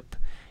ship,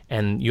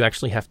 and you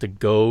actually have to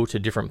go to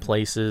different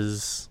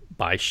places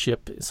by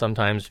ship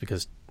sometimes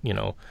because, you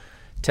know,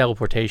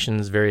 teleportation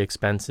is very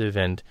expensive,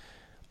 and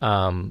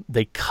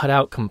they cut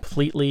out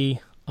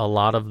completely a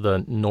lot of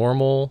the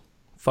normal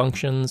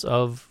functions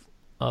of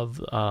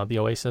the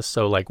Oasis.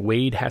 So, like,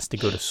 Wade has to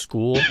go to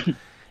school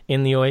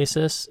in the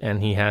Oasis,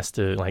 and he has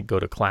to, like, go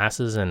to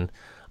classes, and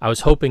I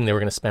was hoping they were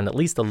going to spend at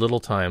least a little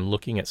time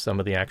looking at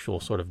some of the actual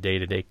sort of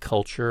day-to-day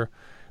culture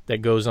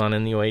that goes on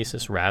in the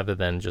Oasis, rather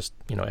than just,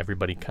 you know,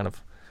 everybody kind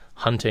of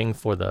hunting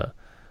for the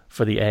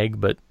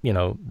egg. But, you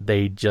know,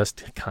 they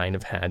just kind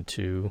of had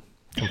to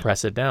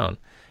compress it down.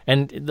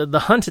 And the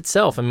hunt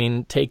itself, I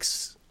mean,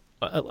 takes,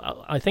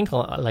 I think,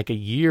 like a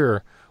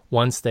year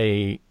once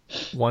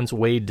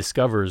Wade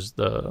discovers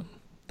the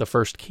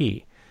first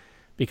key,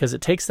 because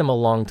it takes them a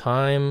long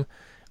time.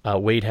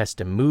 Wade has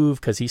to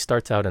move because he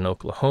starts out in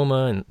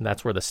Oklahoma, and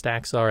that's where the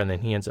stacks are, and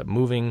then he ends up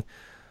moving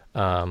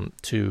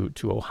to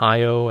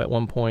Ohio at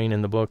one point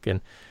in the book.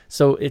 And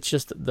so it's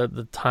just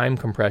the time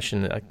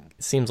compression. It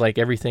seems like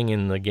everything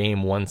in the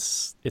game,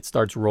 once it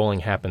starts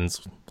rolling,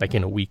 happens like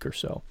in a week or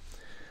so.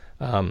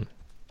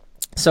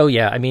 So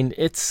yeah, I mean,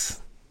 it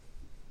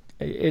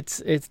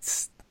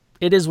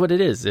is what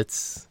it is.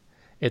 It's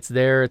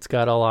there. It's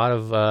got a lot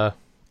of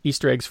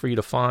Easter eggs for you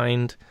to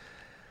find.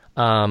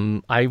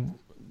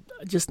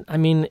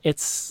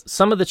 It's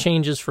some of the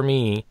changes for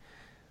me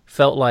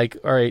felt like,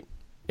 all right,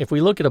 if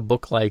we look at a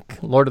book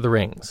like Lord of the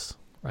Rings,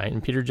 right,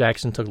 and Peter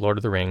Jackson took Lord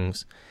of the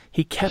Rings,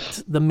 he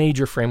kept the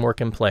major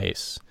framework in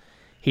place.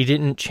 He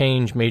didn't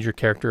change major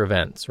character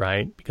events,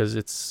 right, because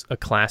it's a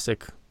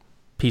classic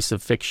piece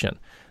of fiction.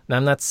 Now,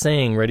 I'm not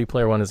saying Ready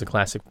Player One is a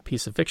classic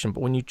piece of fiction, but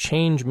when you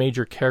change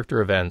major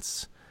character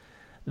events,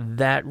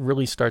 that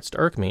really starts to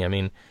irk me. I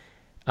mean,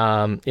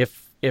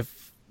 if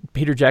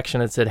Peter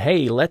Jackson had said,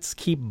 hey, let's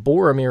keep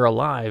Boromir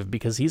alive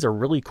because he's a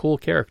really cool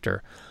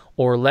character,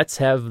 or let's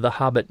have the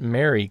Hobbit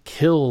Merry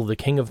kill the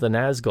King of the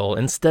Nazgul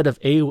instead of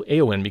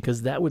Eowyn,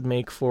 because that would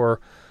make for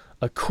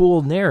a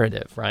cool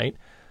narrative, right?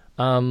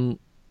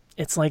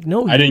 It's like,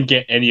 no. I didn't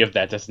get any of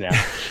that just now.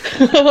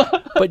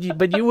 but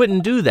you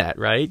wouldn't do that,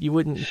 right? You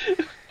wouldn't.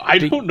 I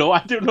don't know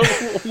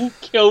who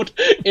killed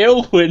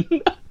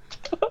Eowyn.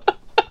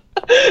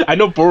 I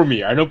know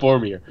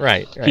Boromir.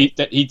 Right.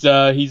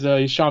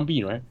 He's Sean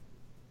Bean, right?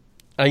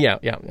 Yeah.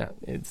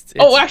 It's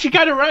I actually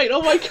got it right.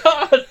 Oh my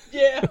god,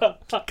 yeah.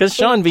 Because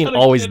Sean Bean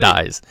always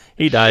dies.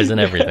 He dies in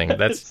everything.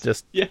 That's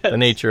just the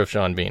nature of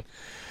Sean Bean.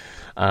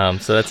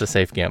 So that's a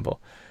safe gamble.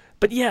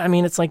 But yeah, I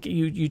mean, it's like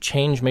you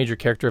change major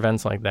character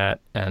events like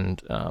that,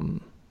 and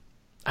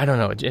I don't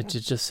know. It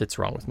just sits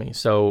wrong with me.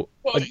 So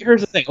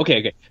here's the thing.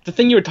 Okay. The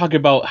thing you were talking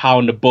about, how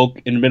in the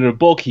middle of the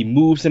book, he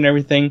moves and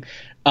everything.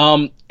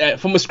 From a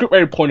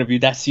scriptwriter point of view,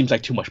 that seems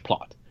like too much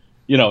plot.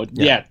 You know,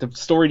 the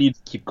story needs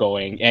to keep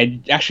going.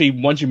 And actually,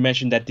 once you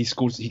mentioned that he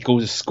goes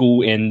to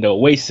school in the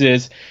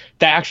Oasis,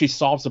 that actually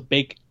solves a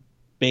big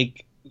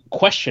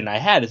question I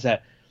had, is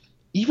that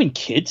even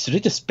kids, do they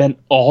just spend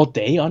all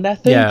day on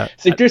that thing? Yeah.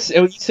 So if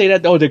you say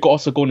that, they're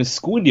also going to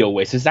school in the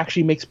Oasis,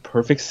 actually makes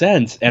perfect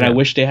sense. And I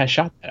wish they had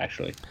shot that,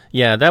 actually.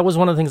 Yeah, that was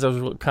one of the things I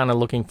was kind of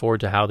looking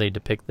forward to, how they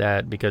depict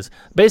that, because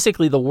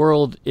basically the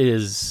world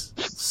is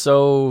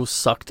so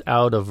sucked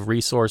out of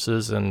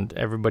resources and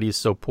everybody's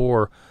so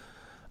poor.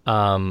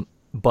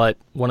 But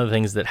one of the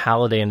things that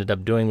Halliday ended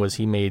up doing was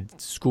he made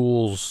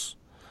schools,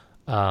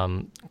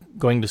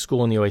 going to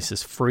school in the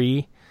Oasis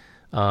free.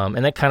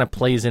 And that kind of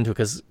plays into,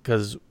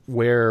 because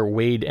where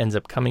Wade ends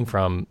up coming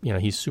from, you know,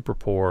 he's super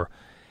poor,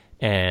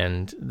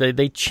 and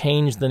they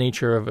changed the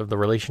nature of the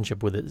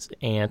relationship with his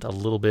aunt a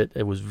little bit.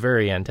 It was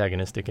very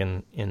antagonistic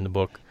in the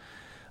book.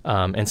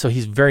 And so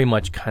he's very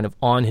much kind of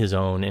on his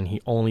own, and he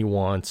only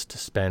wants to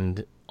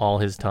spend all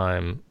his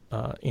time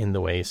in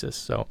the Oasis.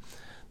 So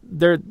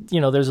there's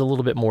a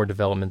little bit more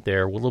development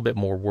there, a little bit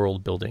more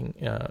world building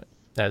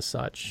as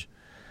such.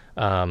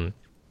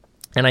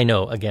 And I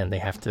know, again, they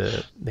have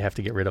to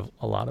get rid of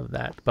a lot of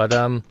that. But,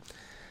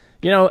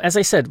 as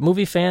I said,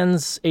 movie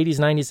fans, 80s,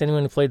 90s,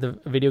 anyone who played the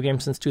video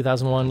game since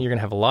 2001, you're going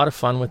to have a lot of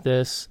fun with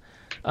this.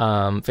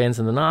 Fans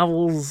of the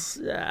novels,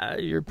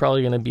 you're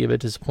probably going to be a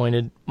bit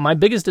disappointed. My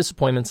biggest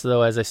disappointments,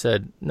 though, as I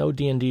said, no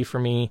D&D for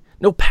me.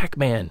 No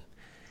Pac-Man.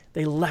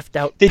 They left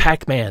out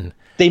Pac-Man.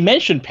 They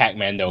mentioned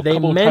Pac-Man, though. They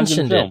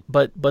mentioned it,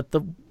 but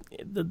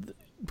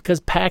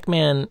because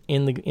Pac-Man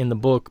in the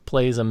book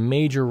plays a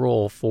major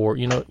role for,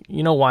 you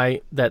know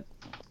why that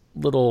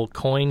little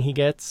coin he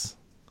gets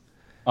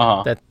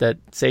that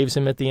saves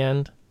him at the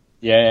end?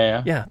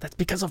 Yeah, that's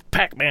because of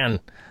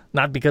Pac-Man,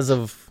 not because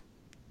of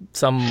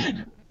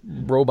some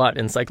robot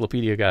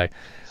encyclopedia guy.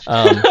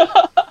 But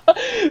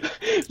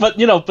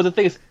the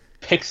thing is,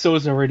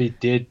 Pixels already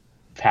did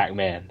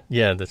Pac-Man.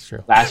 Yeah, that's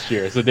true. Last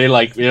year, so they're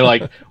like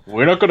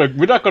we're not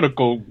gonna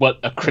go what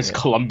a Chris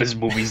Columbus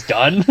movie's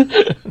done.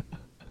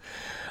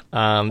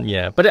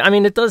 But I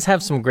mean, it does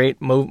have some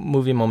great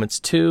movie moments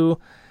too.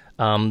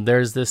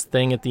 There's this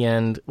thing at the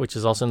end, which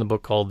is also in the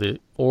book, called the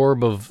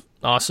Orb of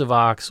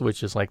Osavox,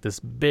 which is like this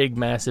big,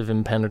 massive,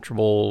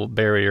 impenetrable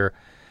barrier.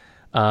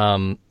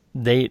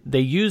 They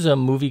use a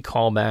movie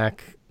callback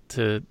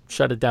to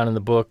shut it down in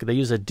the book. They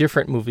use a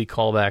different movie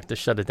callback to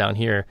shut it down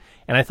here,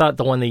 and I thought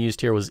the one they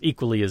used here was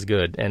equally as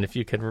good. And if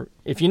you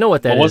know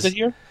what that is, what was it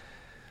here?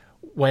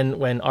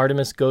 When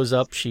Artemis goes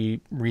up,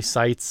 she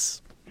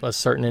recites a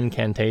certain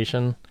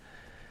incantation,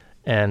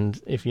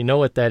 and if you know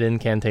what that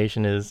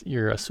incantation is,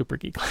 you're a super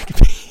geek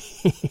like me.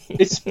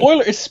 It's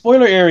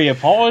spoiler area,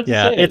 Paul.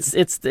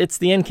 It's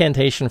the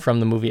incantation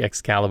from the movie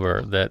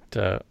Excalibur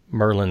that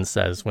Merlin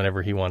says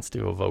whenever he wants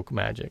to evoke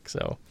magic.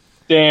 So,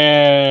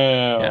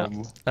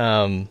 damn.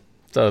 Yeah.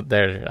 So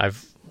there,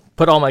 I've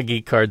put all my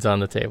geek cards on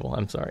the table.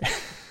 I'm sorry.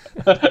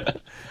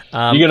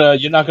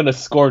 You're not gonna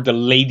score the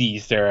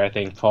ladies there, I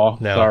think, Paul.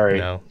 No, sorry.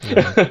 No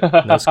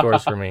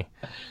scores for me.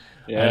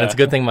 Yeah. And it's a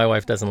good thing my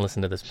wife doesn't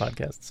listen to this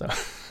podcast. So.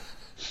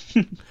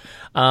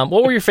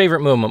 What were your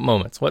favorite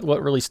moments? What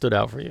really stood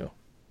out for you?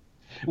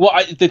 Well,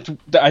 I think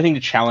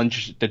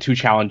the two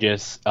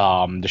challenges,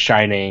 The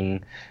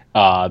Shining,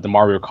 the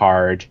Mario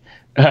Kart.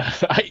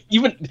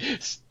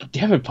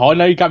 Damn it, Paul!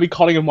 Now you got me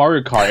calling it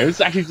Mario Kart. It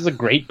was actually just a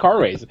great car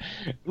race.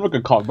 I'm not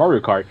gonna call it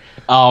Mario Kart.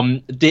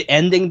 The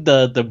ending,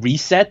 the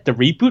reset, the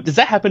reboot. Does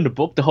that happen in the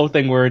book? The whole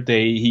thing where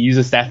he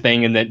uses that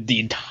thing and then the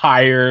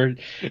entire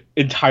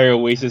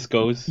Oasis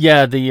goes.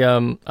 Yeah,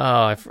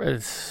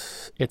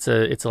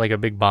 it's like a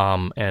big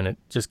bomb and it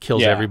just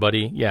kills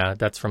everybody. Yeah,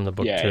 that's from the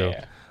book too.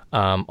 Yeah.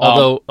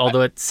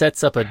 Although it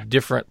sets up a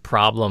different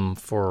problem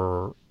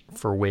for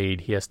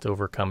Wade, he has to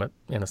overcome it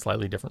in a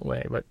slightly different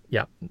way. But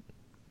yeah.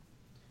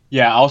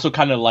 Yeah, I also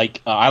kind of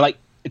like I like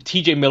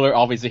T.J. Miller.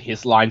 Obviously,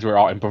 his lines were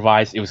all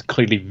improvised. It was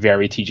clearly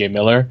very T.J.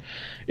 Miller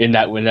in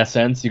that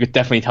sense. You could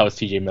definitely tell it's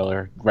T.J.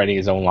 Miller writing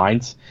his own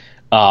lines.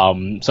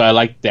 So I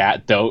like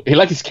that though. He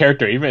liked his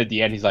character. Even at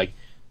the end, he's like,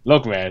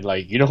 "Look, man,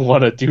 like you don't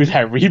want to do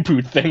that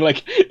reboot thing.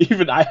 Like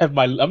even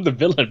I'm the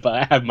villain, but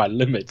I have my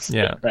limits."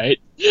 Yeah. Right.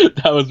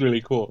 That was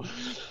really cool.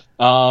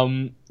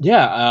 A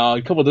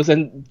couple of those,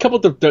 and a couple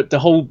of the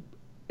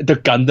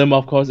Gundam,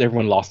 of course.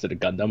 Everyone lost to the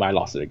Gundam. I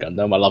lost to the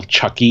Gundam. I love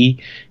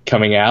Chucky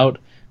coming out.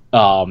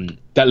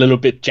 That little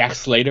bit, Jack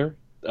Slater.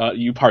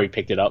 You probably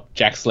picked it up.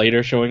 Jack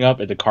Slater showing up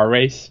at the car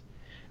race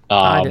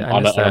on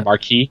a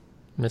marquee.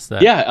 Missed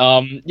that.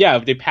 Yeah.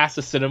 They pass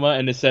the cinema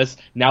and it says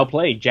now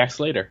playing Jack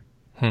Slater.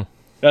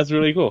 That's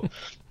really cool.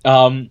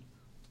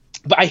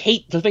 But I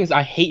hate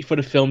for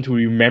the film to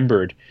be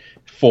remembered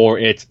for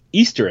its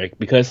Easter egg,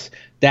 because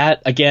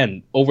that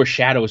again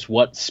overshadows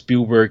what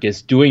Spielberg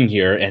is doing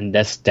here, and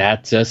that's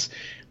just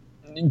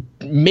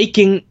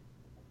making.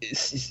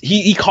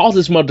 He calls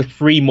this one of the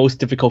 3 most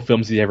difficult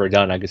films he's ever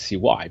done. I can see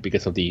why,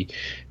 because of the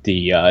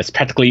it's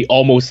practically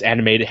almost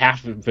animated.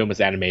 Half of the film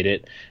is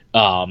animated,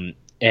 and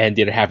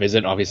the other half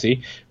isn't,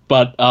 obviously.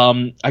 But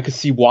I could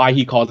see why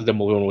he calls it the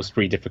one of those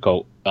 3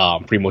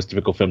 most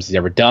difficult films he's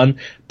ever done.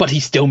 But he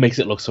still makes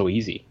it look so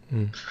easy.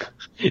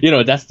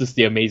 That's just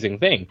the amazing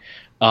thing.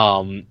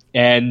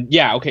 And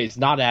yeah, okay, it's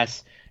not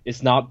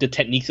the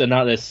techniques are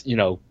not as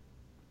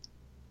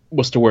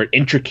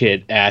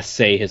intricate as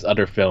say his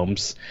other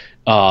films.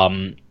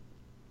 Talk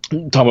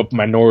about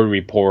Minority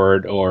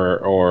Report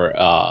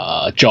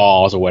or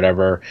Jaws or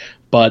whatever.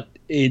 But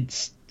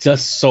it's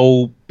just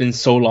been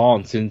so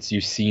long since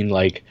you've seen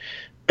like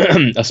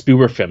a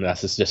Spielberg film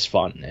that's just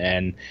fun,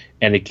 and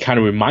it kind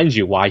of reminds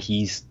you why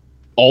he's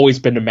always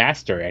been the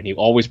master, and he'll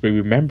always be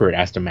remembered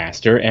as the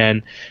master.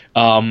 And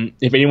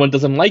if anyone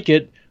doesn't like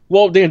it,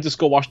 well, they can just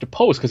go watch the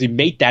post, because he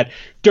made that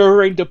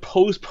during the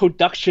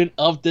post-production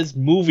of this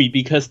movie,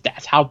 because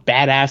that's how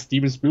badass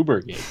Steven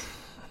Spielberg is.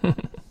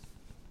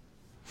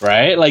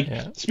 Right? Like,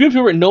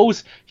 Spielberg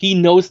knows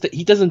that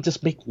he doesn't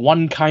just make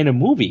one kind of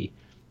movie.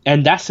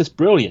 And that's his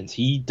brilliance.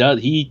 He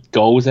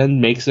goes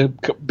and makes a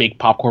big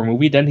popcorn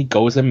movie, then he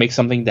goes and makes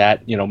something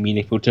that,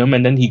 meaningful to him,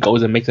 and then he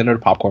goes and makes another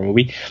popcorn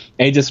movie.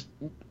 And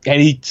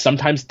he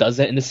sometimes does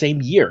that in the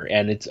same year,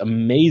 and it's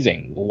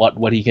amazing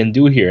what he can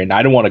do here. And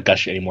I don't want to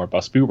gush anymore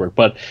about Spielberg,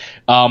 but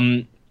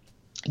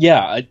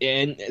yeah,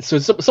 and so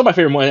some of my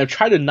favorite moments, I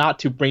try to not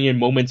to bring in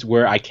moments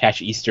where I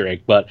catch Easter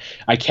egg, but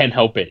I can't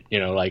help it,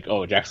 like,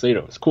 oh, Jack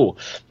Slater was cool.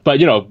 But,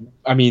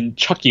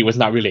 Chucky was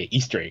not really an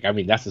Easter egg. I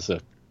mean, that's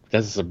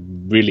a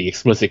really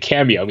explicit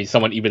cameo. I mean,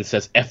 someone even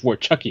says F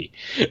word Chucky.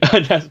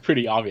 That's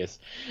pretty obvious.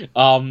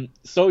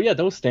 So yeah,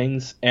 those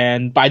things.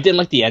 But I didn't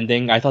like the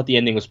ending. I thought the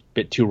ending was a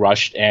bit too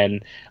rushed,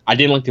 and I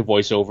didn't like the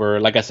voiceover.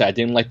 Like I said, I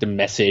didn't like the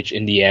message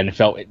in the end. It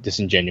felt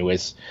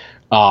disingenuous.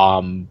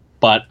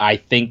 But I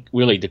think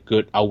really the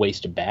good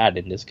outweighs the bad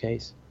in this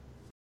case.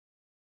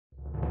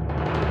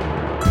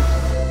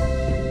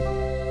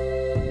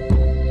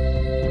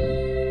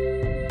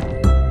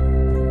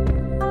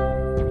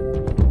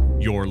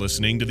 You're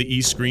listening to the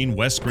East Screen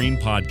West Screen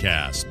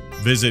podcast.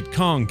 Visit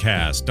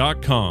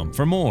Comcast.com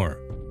for more.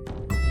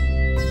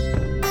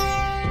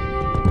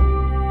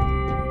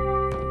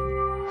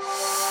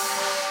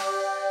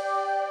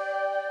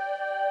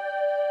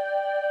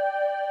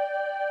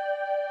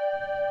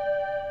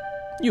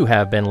 You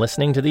have been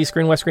listening to the East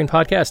Screen West Screen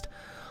podcast.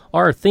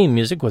 Our theme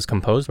music was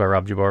composed by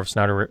Rob Jabbar of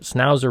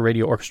Schnauzer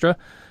Radio Orchestra.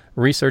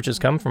 Research has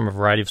come from a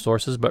variety of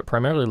sources, but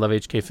primarily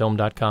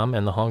lovehkfilm.com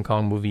and the Hong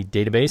Kong Movie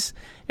Database.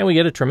 And we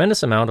get a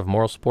tremendous amount of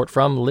moral support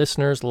from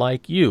listeners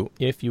like you.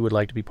 If you would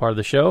like to be part of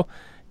the show,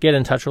 get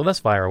in touch with us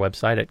via our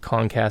website at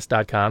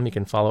concast.com. You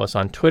can follow us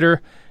on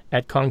Twitter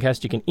at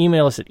Concast. You can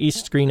email us at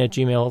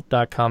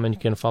eastscreen@gmail.com, and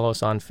you can follow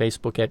us on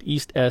Facebook at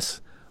East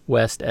S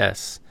West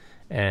S.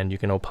 And you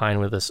can opine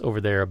with us over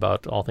there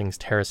about all things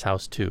Terrace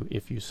House 2,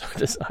 if you so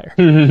desire.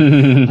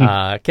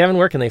 Kevin,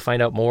 where can they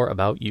find out more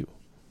about you?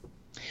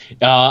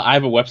 I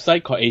have a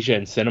website called Asia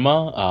and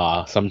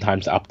Cinema.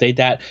 Sometimes I update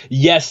that.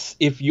 Yes,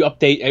 if you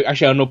update...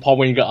 Actually, I don't know, Paul,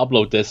 when you're going to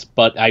upload this,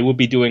 but I will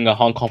be doing a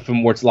Hong Kong Film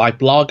Awards live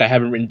blog. I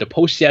haven't written the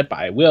post yet, but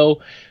I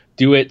will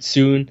do it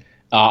soon.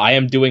 I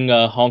am doing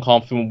a Hong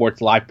Kong Film Awards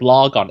live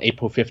blog on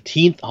April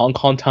 15th, Hong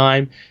Kong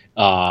time,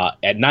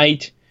 at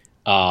night.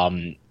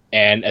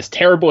 And as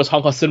terrible as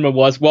Hong Kong cinema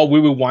was, well, we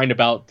will whine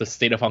about the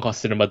state of Hong Kong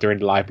cinema during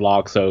the live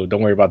blog, so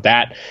don't worry about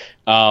that.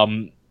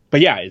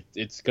 But yeah,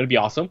 it's going to be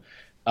awesome.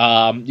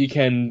 You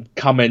can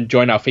come and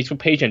join our Facebook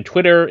page and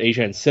Twitter,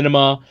 Asia and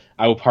Cinema.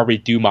 I will probably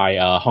do my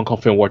Hong Kong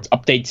Film Awards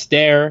updates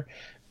there.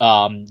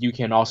 You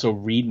can also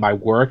read my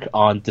work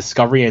on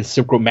Discovery and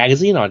Silk Road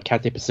Magazine on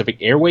Cathay Pacific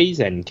Airways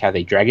and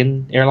Cathay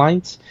Dragon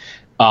Airlines.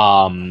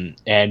 And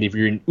if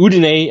you're in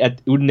Udine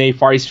at Udine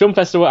Far East Film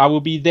Festival, I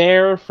will be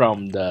there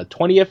from the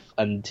 20th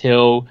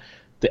until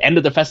the end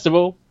of the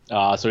festival.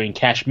 So you can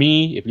catch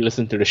me if you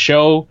listen to the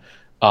show.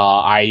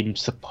 I'm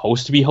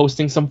supposed to be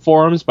hosting some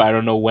forums, but I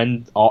don't know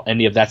when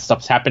any of that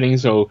stuff's happening.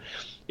 So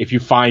if you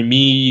find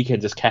me, you can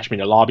just catch me in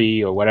the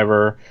lobby or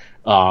whatever.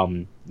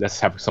 Let's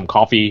have some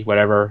coffee,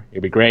 whatever.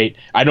 It'd be great.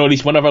 I know at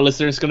least one of our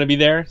listeners is going to be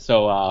there.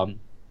 So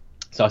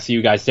I'll see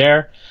you guys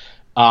there.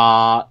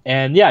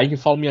 And yeah, you can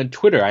follow me on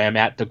Twitter. I am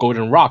at The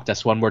Golden Rock.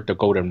 That's one word, The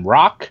Golden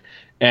Rock.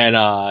 And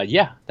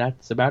yeah,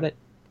 that's about it.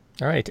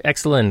 All right,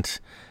 excellent.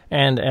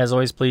 And as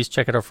always, please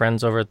check out our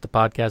friends over at the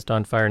Podcast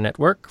on Fire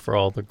Network for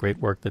all the great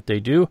work that they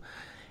do.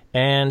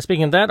 And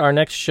speaking of that, our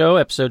next show,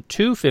 episode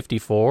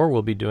 254,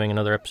 we'll be doing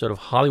another episode of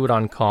Hollywood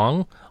on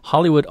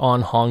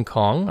Hong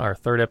Kong, our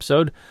third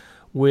episode,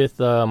 with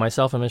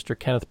myself and Mr.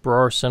 Kenneth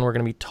Brorson. We're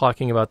going to be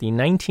talking about the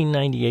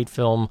 1998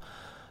 film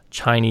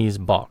Chinese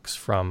Box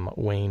from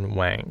Wayne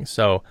Wang.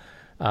 So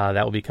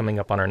that will be coming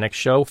up on our next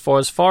show. For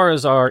as far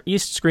as our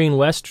East Screen,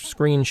 West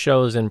Screen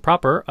shows in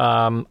proper,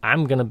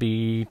 I'm going to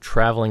be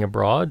traveling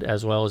abroad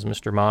as well as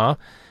Mr. Ma,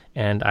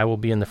 and I will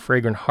be in the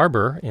Fragrant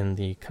Harbor in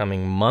the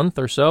coming month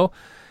or so.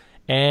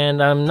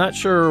 And I'm not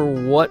sure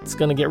what's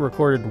going to get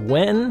recorded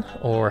when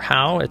or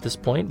how at this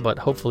point, but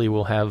hopefully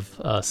we'll have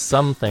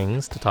some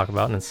things to talk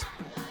about. And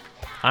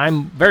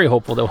I'm very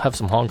hopeful that we'll have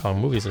some Hong Kong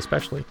movies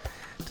especially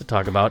to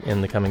talk about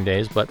in the coming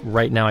days. But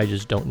right now I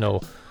just don't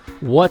know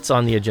what's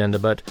on the agenda,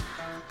 but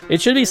it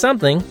should be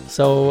something.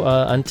 So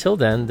until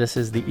then, this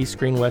is the East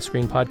Screen, West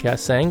Screen podcast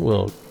saying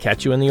we'll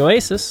catch you in the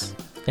Oasis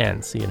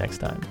and see you next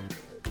time.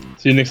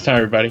 See you next time,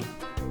 everybody.